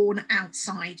be born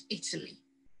outside Italy.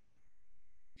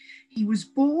 He was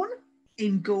born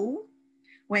in Gaul,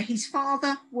 where his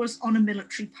father was on a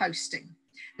military posting,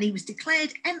 and he was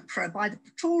declared emperor by the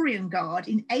Praetorian Guard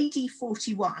in AD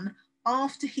 41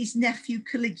 after his nephew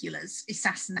Caligula's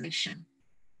assassination.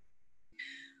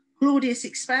 Claudius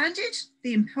expanded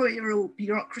the imperial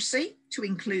bureaucracy to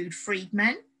include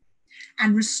freedmen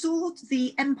and restored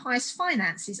the empire's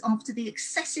finances after the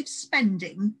excessive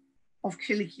spending of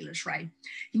Caligula's reign.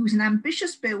 He was an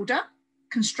ambitious builder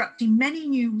constructing many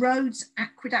new roads,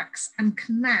 aqueducts, and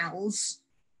canals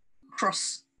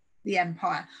across the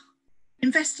empire,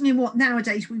 investing in what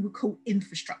nowadays we would call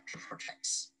infrastructure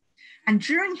projects. And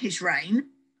during his reign,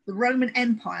 the Roman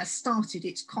Empire started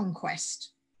its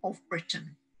conquest of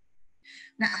Britain.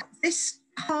 Now, this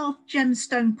carved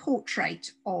gemstone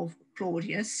portrait of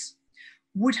Claudius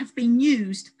would have been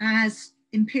used as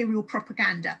imperial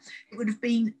propaganda. It would have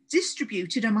been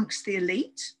distributed amongst the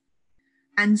elite,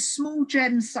 and small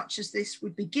gems such as this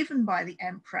would be given by the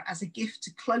emperor as a gift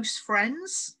to close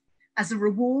friends, as a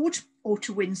reward, or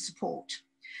to win support.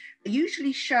 They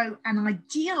usually show an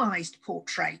idealized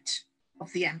portrait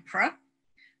of the emperor,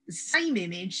 the same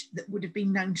image that would have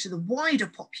been known to the wider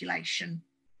population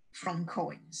from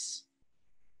coins.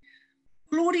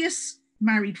 Claudius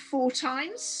married 4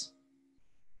 times.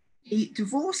 He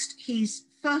divorced his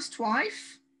first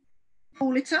wife,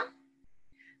 Paulita.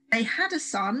 They had a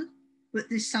son, but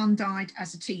this son died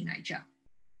as a teenager.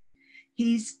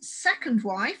 His second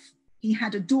wife, he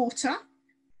had a daughter,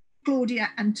 Claudia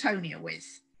Antonia,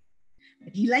 with.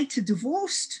 He later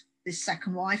divorced this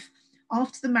second wife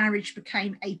after the marriage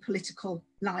became a political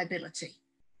liability.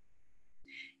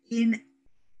 In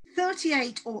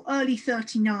 38 or early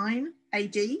 39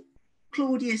 AD,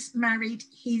 Claudius married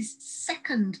his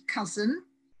second cousin,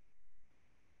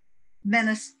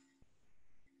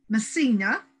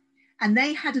 Messina, and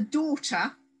they had a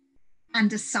daughter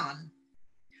and a son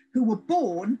who were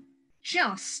born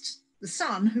the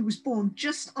son who was born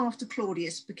just after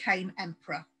Claudius became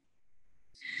emperor.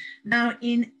 Now,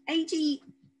 in AD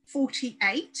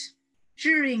 48,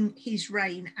 during his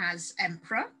reign as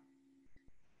emperor,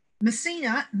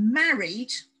 Messina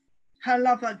married her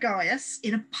lover Gaius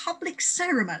in a public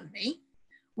ceremony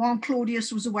while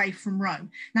Claudius was away from Rome.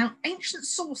 Now, ancient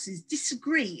sources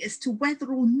disagree as to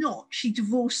whether or not she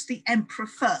divorced the emperor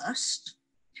first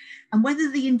and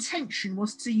whether the intention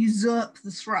was to usurp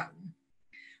the throne.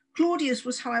 Claudius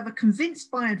was, however,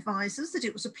 convinced by advisors that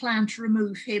it was a plan to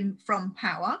remove him from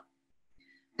power,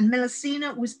 and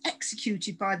Melusina was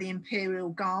executed by the imperial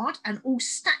guard and all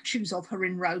statues of her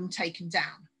in Rome taken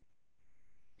down.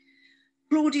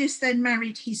 Claudius then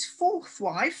married his 4th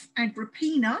wife,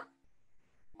 Agrippina,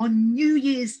 on New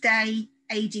Year's Day,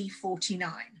 AD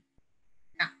 49.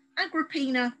 Now,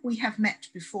 Agrippina we have met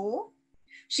before.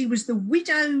 She was the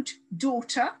widowed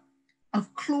daughter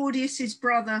of Claudius's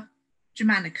brother,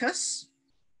 Germanicus,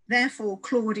 therefore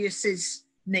Claudius's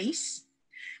niece,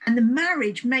 and the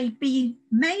marriage may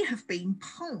have been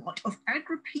part of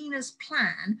Agrippina's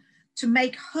plan to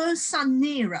make her son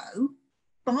Nero,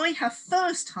 by her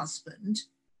first husband,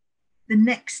 the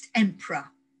next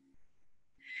emperor,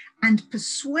 and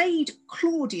persuade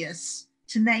Claudius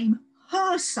to name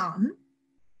her son,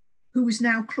 who was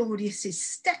now Claudius's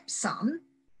stepson,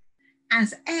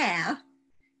 as heir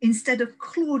instead of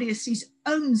Claudius's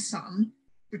own son,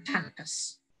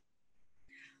 Britannicus.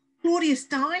 Claudius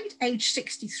died aged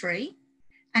 63,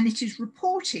 and it is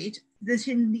reported that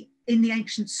in the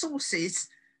ancient sources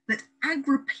that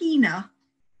Agrippina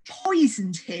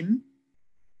poisoned him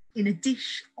in a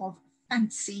dish of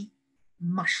fancy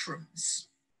mushrooms.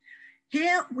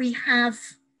 Here we have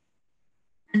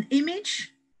an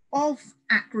image of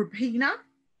Agrippina,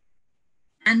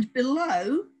 and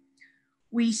below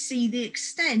we see the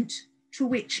extent to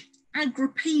which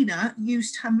Agrippina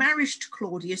used her marriage to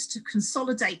Claudius to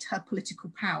consolidate her political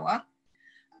power,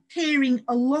 appearing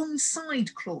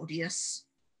alongside Claudius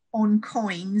on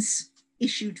coins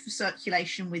issued for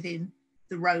circulation within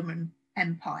the Roman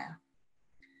Empire.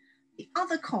 The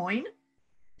other coin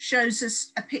shows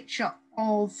us a picture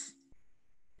of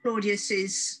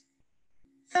Claudius's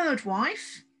 3rd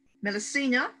wife,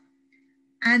 Melusina,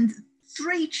 and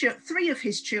three of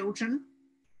his children,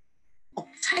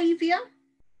 Octavia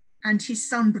and his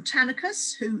son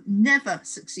Britannicus, who never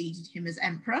succeeded him as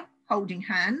emperor, holding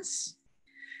hands,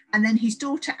 and then his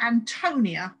daughter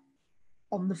Antonia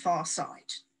on the far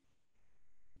side.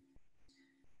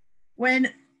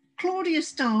 When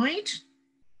Claudius died,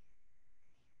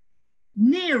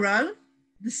 Nero,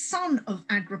 the son of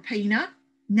Agrippina,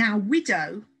 now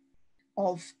widow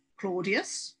of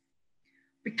Claudius,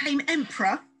 became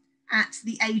emperor at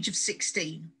the age of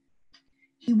 16.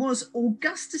 He was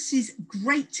Augustus's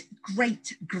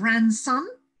great-great-grandson,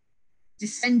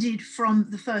 descended from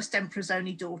the first emperor's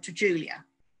only daughter, Julia.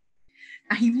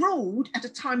 Now, he ruled at a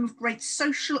time of great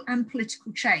social and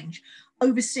political change,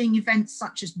 overseeing events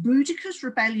such as Boudicca's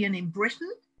rebellion in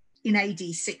Britain in AD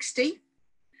 60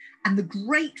 and the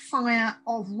Great Fire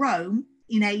of Rome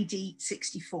in AD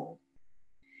 64.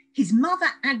 His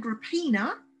mother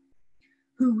Agrippina,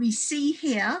 who we see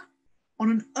here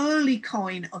on an early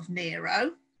coin of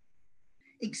Nero,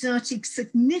 exerted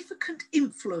significant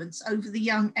influence over the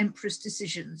young emperor's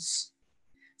decisions,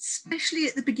 especially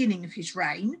at the beginning of his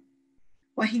reign,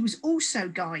 where he was also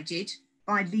guided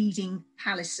by leading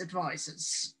palace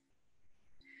advisors.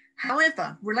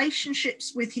 However,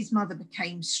 relationships with his mother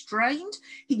became strained.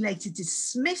 He later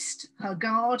dismissed her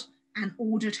guard and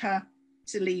ordered her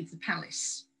to leave the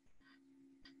palace.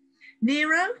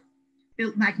 Nero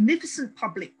built magnificent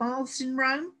public baths in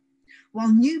Rome,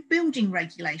 while new building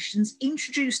regulations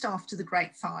introduced after the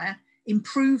Great Fire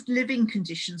improved living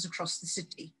conditions across the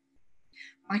city.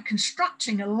 By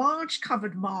constructing a large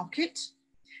covered market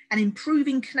and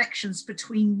improving connections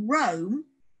between Rome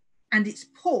and its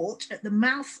port at the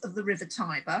mouth of the River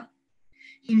Tiber,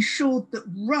 he ensured that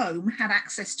Rome had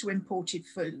access to imported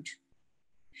food.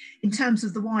 In terms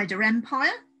of the wider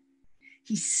empire,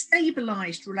 he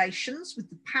stabilized relations with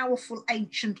the powerful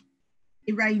ancient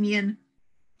Iranian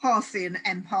Parthian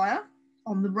Empire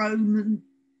on the Roman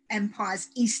Empire's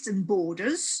eastern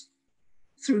borders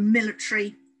through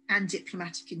military and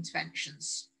diplomatic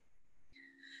interventions.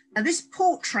 Now, this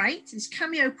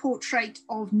cameo portrait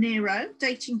of Nero,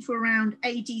 dating to around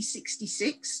AD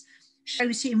 66,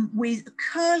 shows him with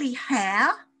curly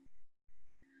hair,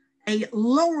 a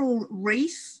laurel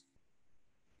wreath,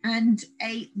 and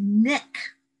a neck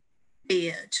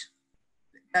beard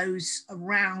that goes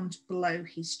around below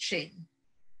his chin.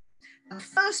 Now, the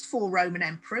first four Roman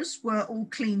emperors were all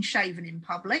clean shaven in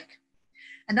public,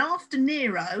 and after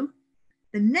Nero,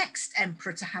 the next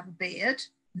emperor to have a beard,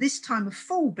 this time a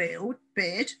full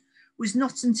beard, was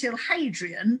not until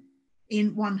Hadrian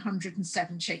in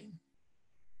 117.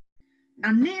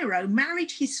 Now, Nero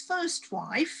married his first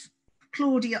wife,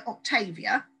 Claudia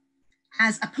Octavia,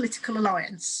 as a political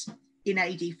alliance in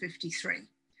AD 53.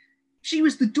 She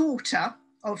was the daughter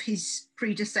of his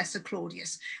predecessor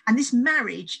Claudius, and this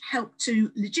marriage helped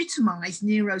to legitimize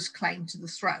Nero's claim to the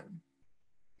throne.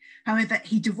 However,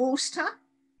 he divorced her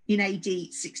in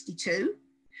AD 62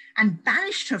 and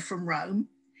banished her from Rome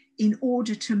in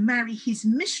order to marry his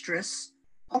mistress,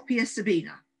 Poppaea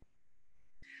Sabina.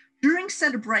 During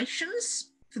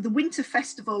celebrations for the winter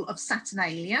festival of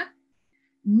Saturnalia,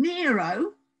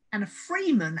 Nero and a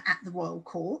freeman at the royal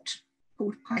court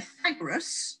called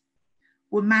Pythagoras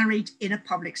were married in a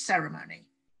public ceremony.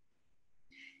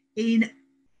 In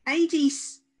AD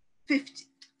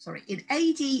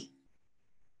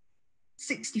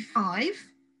 65,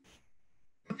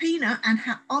 Poppaea and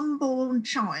her unborn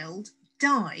child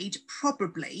died,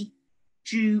 probably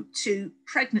due to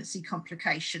pregnancy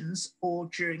complications or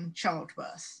during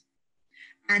childbirth.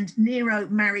 And Nero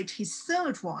married his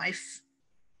third wife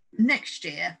next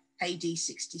year, AD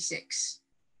 66.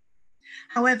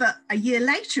 However, a year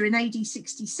later in AD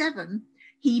 67,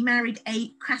 he married a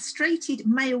castrated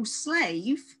male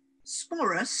slave,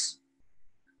 Sporus,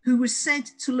 who was said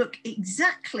to look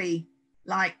exactly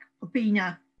like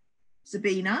Poppaea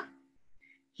Sabina.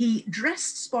 He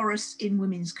dressed Sporus in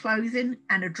women's clothing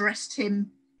and addressed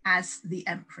him as the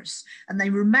empress, and they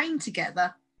remained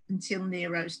together until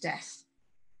Nero's death.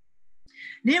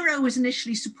 Nero was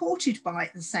initially supported by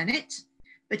the Senate,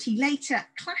 but he later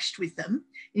clashed with them.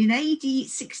 In AD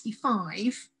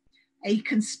 65, a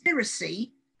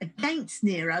conspiracy against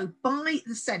Nero by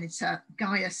the senator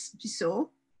Gaius Piso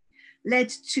led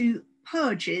to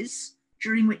purges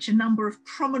during which a number of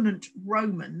prominent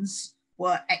Romans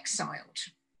were exiled.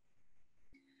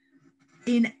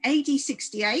 In AD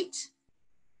 68,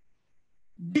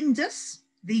 Vindus,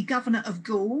 the governor of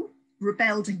Gaul,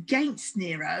 rebelled against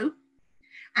Nero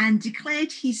and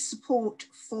declared his support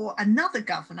for another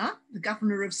governor, the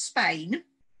governor of Spain,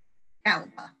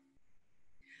 Galba.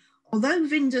 Although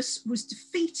Vindus was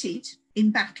defeated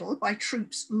in battle by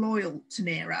troops loyal to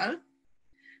Nero,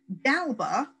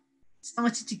 Galba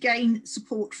started to gain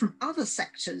support from other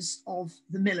sectors of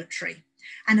the military.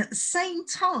 And at the same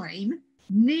time,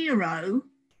 Nero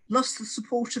lost the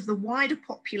support of the wider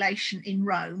population in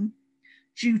Rome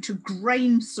due to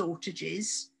grain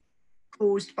shortages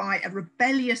caused by a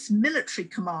rebellious military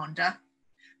commander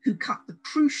who cut the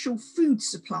crucial food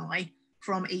supply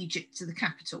from Egypt to the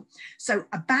capital. So,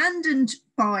 abandoned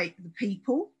by the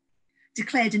people,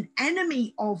 declared an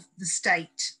enemy of the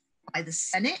state by the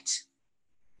Senate,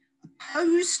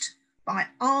 opposed by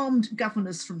armed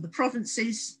governors from the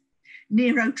provinces,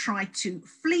 Nero tried to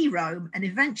flee Rome and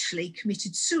eventually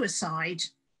committed suicide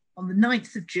on the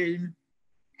 9th of June,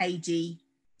 AD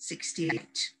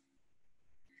 68.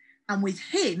 And with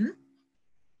him,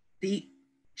 the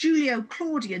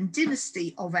Julio-Claudian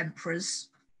dynasty of emperors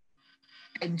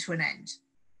came to an end.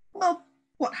 Well,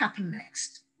 what happened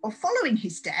next? Well, following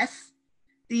his death,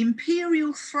 the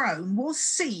imperial throne was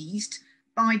seized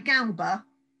by Galba,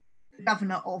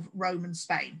 governor of Rome and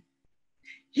Spain.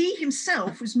 He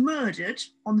himself was murdered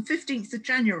on the 15th of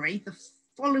January the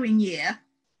following year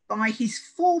by his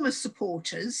former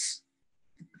supporters,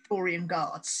 the Praetorian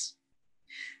Guards.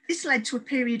 This led to a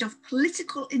period of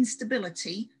political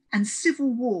instability and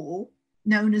civil war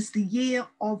known as the Year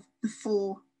of the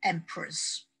Four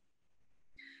Emperors.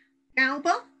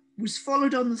 Galba was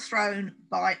followed on the throne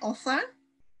by Otho,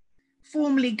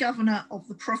 formerly governor of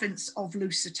the province of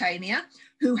Lusitania,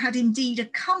 who had indeed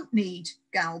accompanied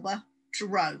Galba to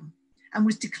Rome and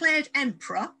was declared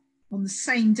emperor on the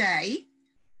same day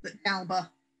that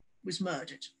Galba was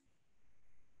murdered.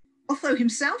 Otho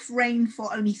himself reigned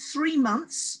for only 3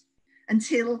 months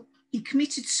until he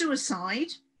committed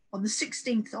suicide on the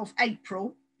 16th of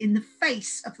April in the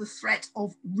face of the threat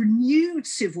of renewed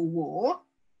civil war,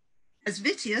 as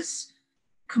Vitius,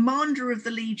 commander of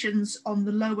the legions on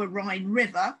the lower Rhine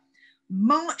River,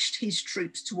 marched his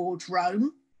troops towards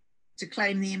Rome to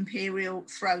claim the imperial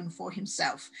throne for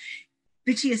himself.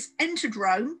 Vitius entered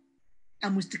Rome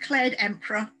and was declared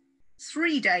emperor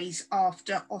 3 days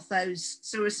after Otho's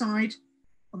suicide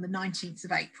on the 19th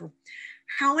of April.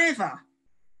 However,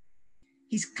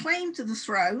 his claim to the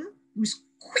throne was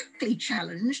quickly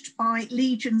challenged by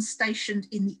legions stationed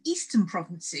in the eastern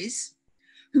provinces,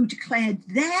 who declared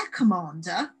their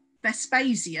commander,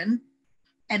 Vespasian,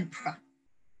 emperor.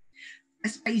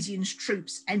 Vespasian's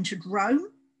troops entered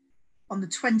Rome on the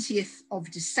 20th of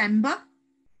December,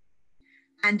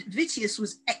 and Vitius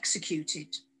was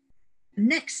executed. The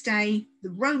next day, the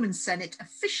Roman Senate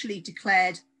officially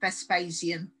declared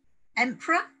Vespasian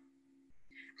emperor,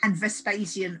 and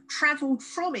Vespasian travelled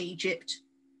from Egypt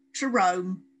to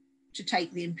Rome to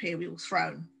take the imperial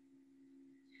throne.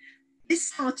 This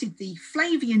started the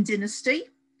Flavian dynasty,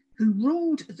 who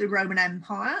ruled the Roman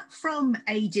Empire from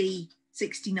AD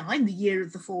 69, the year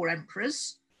of the four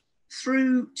emperors,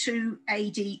 through to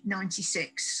AD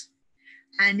 96.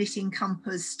 And it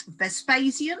encompassed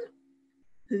Vespasian,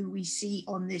 who we see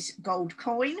on this gold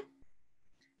coin,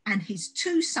 and his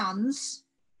 2 sons,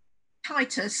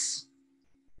 Titus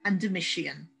and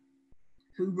Domitian,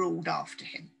 who ruled after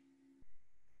him.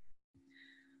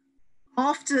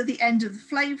 After the end of the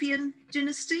Flavian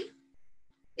dynasty,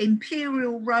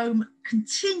 imperial Rome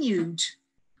continued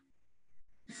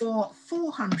for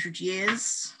 400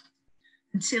 years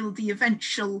until the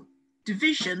eventual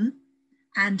division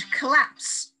and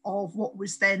collapse of what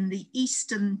was then the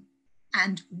Eastern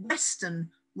and Western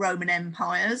Roman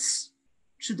empires.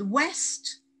 To the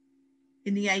west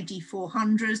in the AD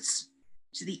 400s,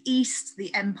 to the east,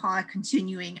 the empire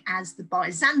continuing as the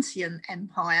Byzantine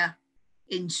Empire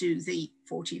into the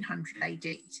 1400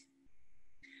 AD.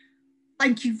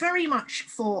 Thank you very much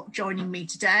for joining me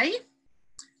today.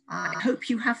 I hope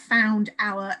you have found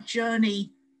our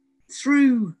journey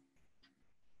through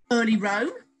early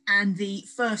Rome and the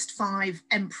first 5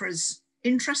 emperors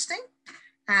interesting.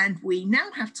 And we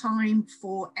now have time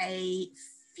for a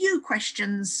few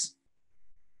questions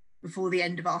before the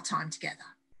end of our time together.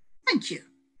 Thank you.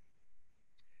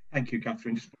 Thank you,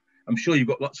 Katharine. I'm sure you've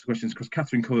got lots of questions because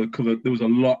Katharine covered. There was a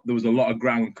lot of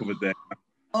ground covered there.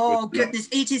 Oh goodness,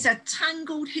 it is a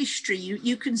tangled history.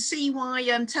 You can see why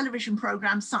television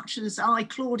programs such as I,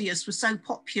 Claudius was so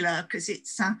popular, because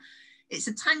it's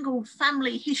a tangled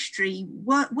family history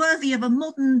worthy of a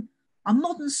modern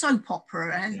soap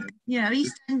opera. And you know,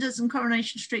 EastEnders and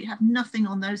Coronation Street have nothing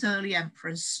on those early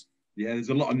emperors. Yeah, there's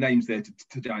a lot of names there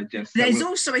to digest. There's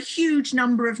also a huge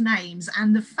number of names,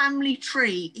 and the family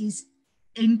tree is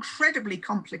incredibly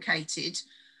complicated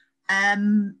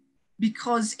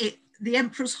because the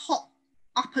emperors hop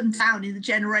up and down in the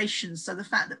generations. So the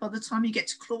fact that by the time you get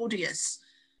to Claudius,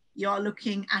 you are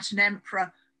looking at an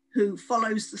emperor who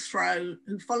follows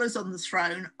on the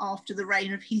throne after the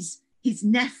reign of his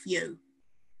nephew.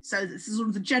 So the sort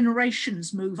of the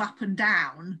generations move up and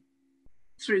down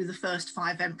through the first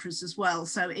 5 emperors as well.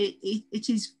 So it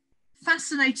is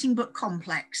fascinating but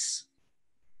complex.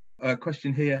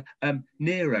 Question here,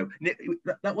 Nero.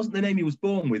 That wasn't the name he was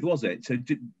born with, was it? So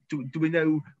do we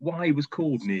know why he was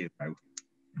called Nero?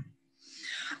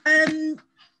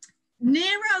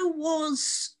 Nero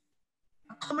was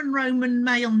a common Roman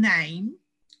male name.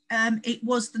 It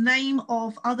was the name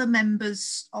of other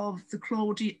members of the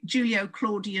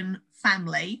Julio-Claudian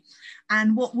family.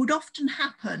 And what would often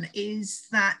happen is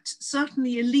that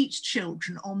certainly elite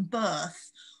children on birth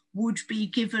would be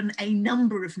given a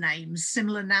number of names,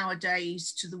 similar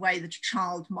nowadays to the way that a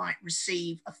child might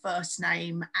receive a first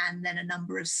name and then a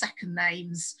number of second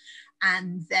names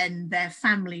and then their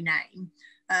family name.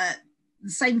 The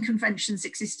same conventions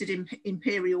existed in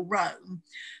imperial Rome.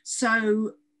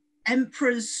 So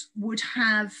emperors would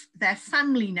have their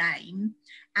family name,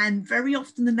 and very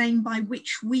often the name by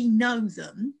which we know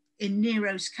them, in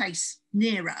Nero's case,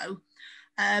 Nero,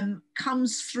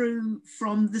 comes through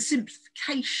from the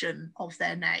simplification of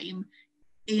their name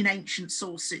in ancient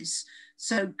sources.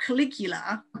 So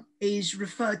Caligula is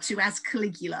referred to as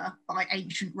Caligula by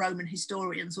ancient Roman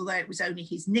historians, although it was only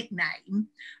his nickname.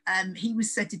 He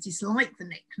was said to dislike the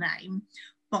nickname,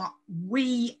 but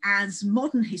we as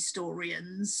modern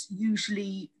historians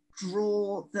usually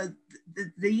draw the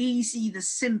easy, the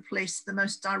simplest, the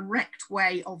most direct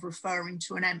way of referring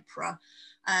to an emperor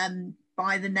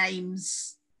by the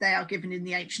names they are given in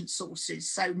the ancient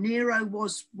sources. So Nero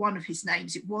was one of his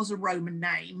names. It was a Roman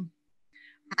name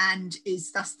and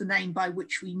is thus the name by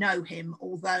which we know him,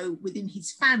 although within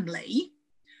his family,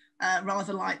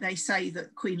 rather like they say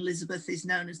that Queen Elizabeth is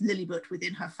known as Lilibet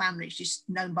within her family, she's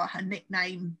known by her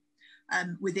nickname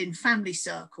within family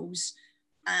circles.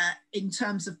 In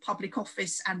terms of public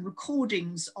office and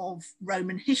recordings of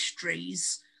Roman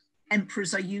histories,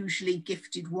 emperors are usually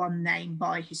gifted one name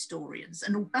by historians.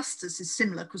 And Augustus is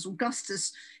similar, because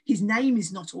Augustus, his name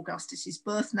is not Augustus, his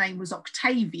birth name was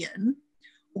Octavian.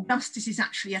 Augustus is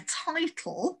actually a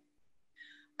title,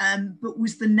 but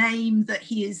was the name that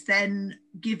he is then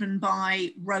given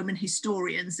by Roman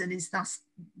historians and is thus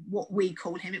what we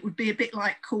call him. It would be a bit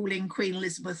like calling Queen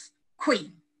Elizabeth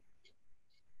Queen.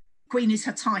 Queen is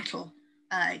her title,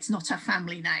 it's not her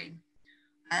family name.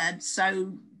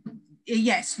 So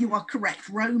yes, you are correct.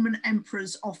 Roman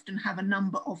emperors often have a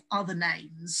number of other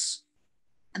names,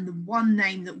 and the one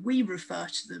name that we refer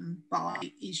to them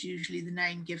by is usually the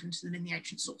name given to them in the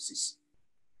ancient sources.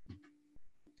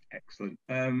 Excellent.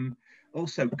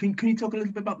 Also, can you talk a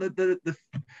little bit about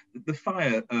the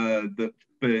fire that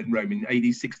burnt Rome in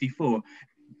AD 64?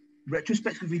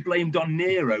 Retrospectively blamed on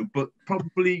Nero, but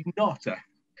probably not.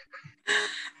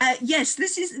 Yes,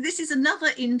 this is another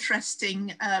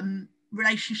interesting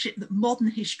relationship that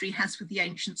modern history has with the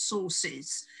ancient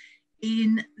sources,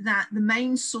 in that the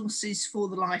main sources for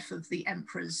the life of the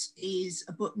emperors is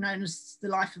a book known as The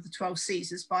Life of the 12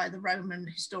 Caesars by the Roman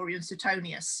historian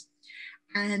Suetonius.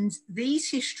 And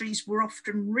these histories were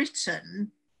often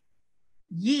written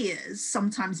years,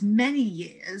 sometimes many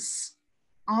years,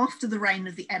 after the reign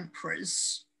of the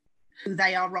emperors who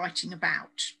they are writing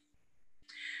about.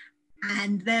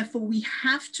 And therefore we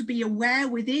have to be aware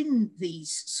within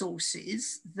these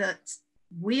sources that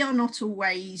we are not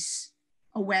always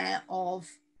aware of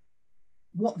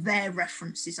what their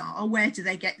references are. Where do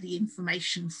they get the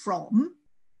information from?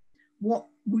 What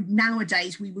would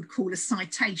nowadays we would call a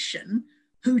citation.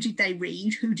 Who did they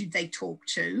read? Who did they talk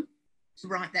to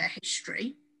write their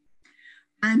history?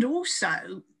 And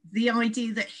also the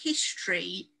idea that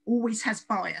history always has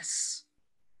bias.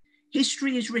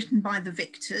 History is written by the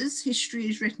victors. History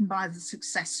is written by the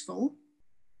successful.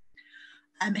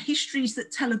 Histories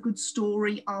that tell a good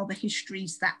story are the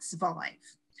histories that survive.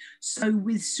 So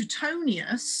with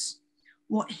Suetonius,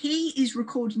 what he is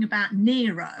recording about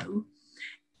Nero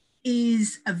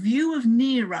is a view of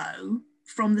Nero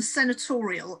from the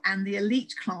senatorial and the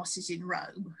elite classes in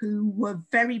Rome, who were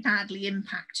very badly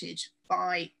impacted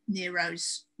by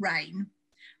Nero's reign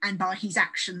and by his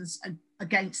actions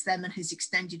against them and his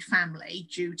extended family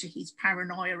due to his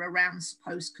paranoia around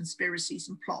supposed conspiracies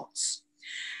and plots.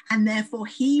 And therefore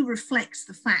he reflects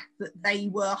the fact that they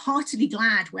were heartily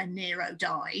glad when Nero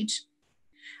died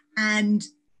and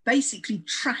basically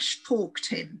trash talked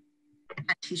him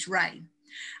at his reign.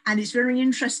 And it's very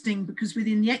interesting because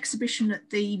within the exhibition at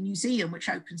the museum, which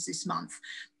opens this month,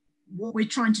 what we're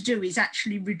trying to do is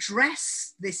actually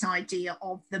redress this idea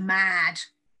of the mad,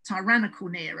 tyrannical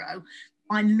Nero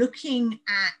by looking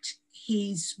at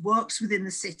his works within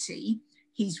the city,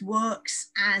 his works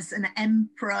as an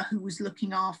emperor who was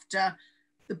looking after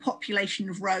the population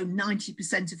of Rome,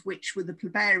 90% of which were the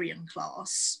plebeian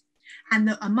class, and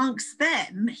that amongst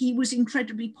them, he was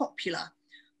incredibly popular.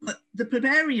 But the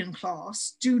plebeian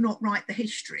class do not write the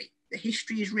history. The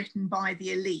history is written by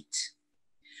the elite.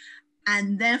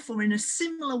 And therefore, in a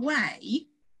similar way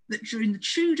that during the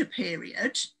Tudor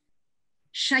period,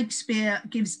 Shakespeare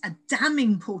gives a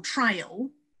damning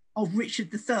portrayal of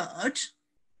Richard III,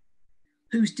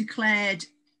 who's declared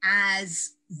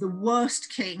as the worst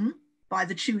king by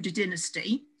the Tudor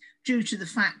dynasty due to the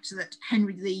fact that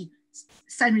Henry VII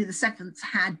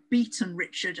had beaten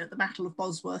Richard at the Battle of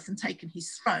Bosworth and taken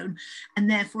his throne, and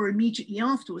therefore immediately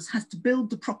afterwards has to build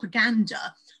the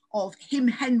propaganda of him,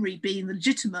 Henry, being the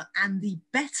legitimate and the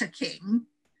better king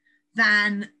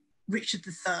than Richard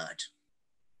III.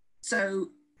 So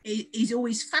it is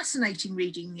always fascinating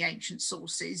reading the ancient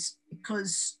sources,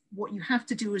 because what you have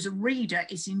to do as a reader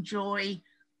is enjoy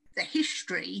the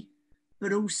history,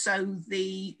 but also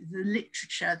the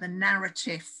literature, the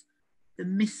narrative, the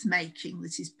myth making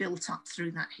that is built up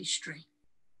through that history.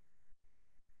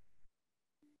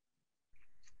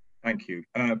 Thank you.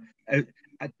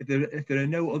 If there are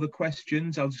no other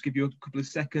questions, I'll just give you a couple of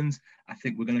seconds. I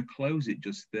think we're going to close it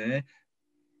just there.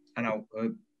 And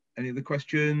any other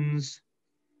questions?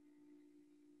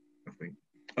 Nothing.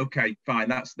 Okay, fine.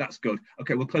 That's good.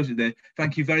 Okay, we'll close it there.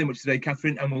 Thank you very much today,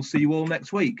 Katharine, and we'll see you all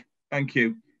next week. Thank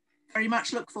you. Very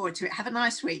much look forward to it. Have a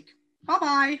nice week.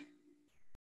 Bye-bye.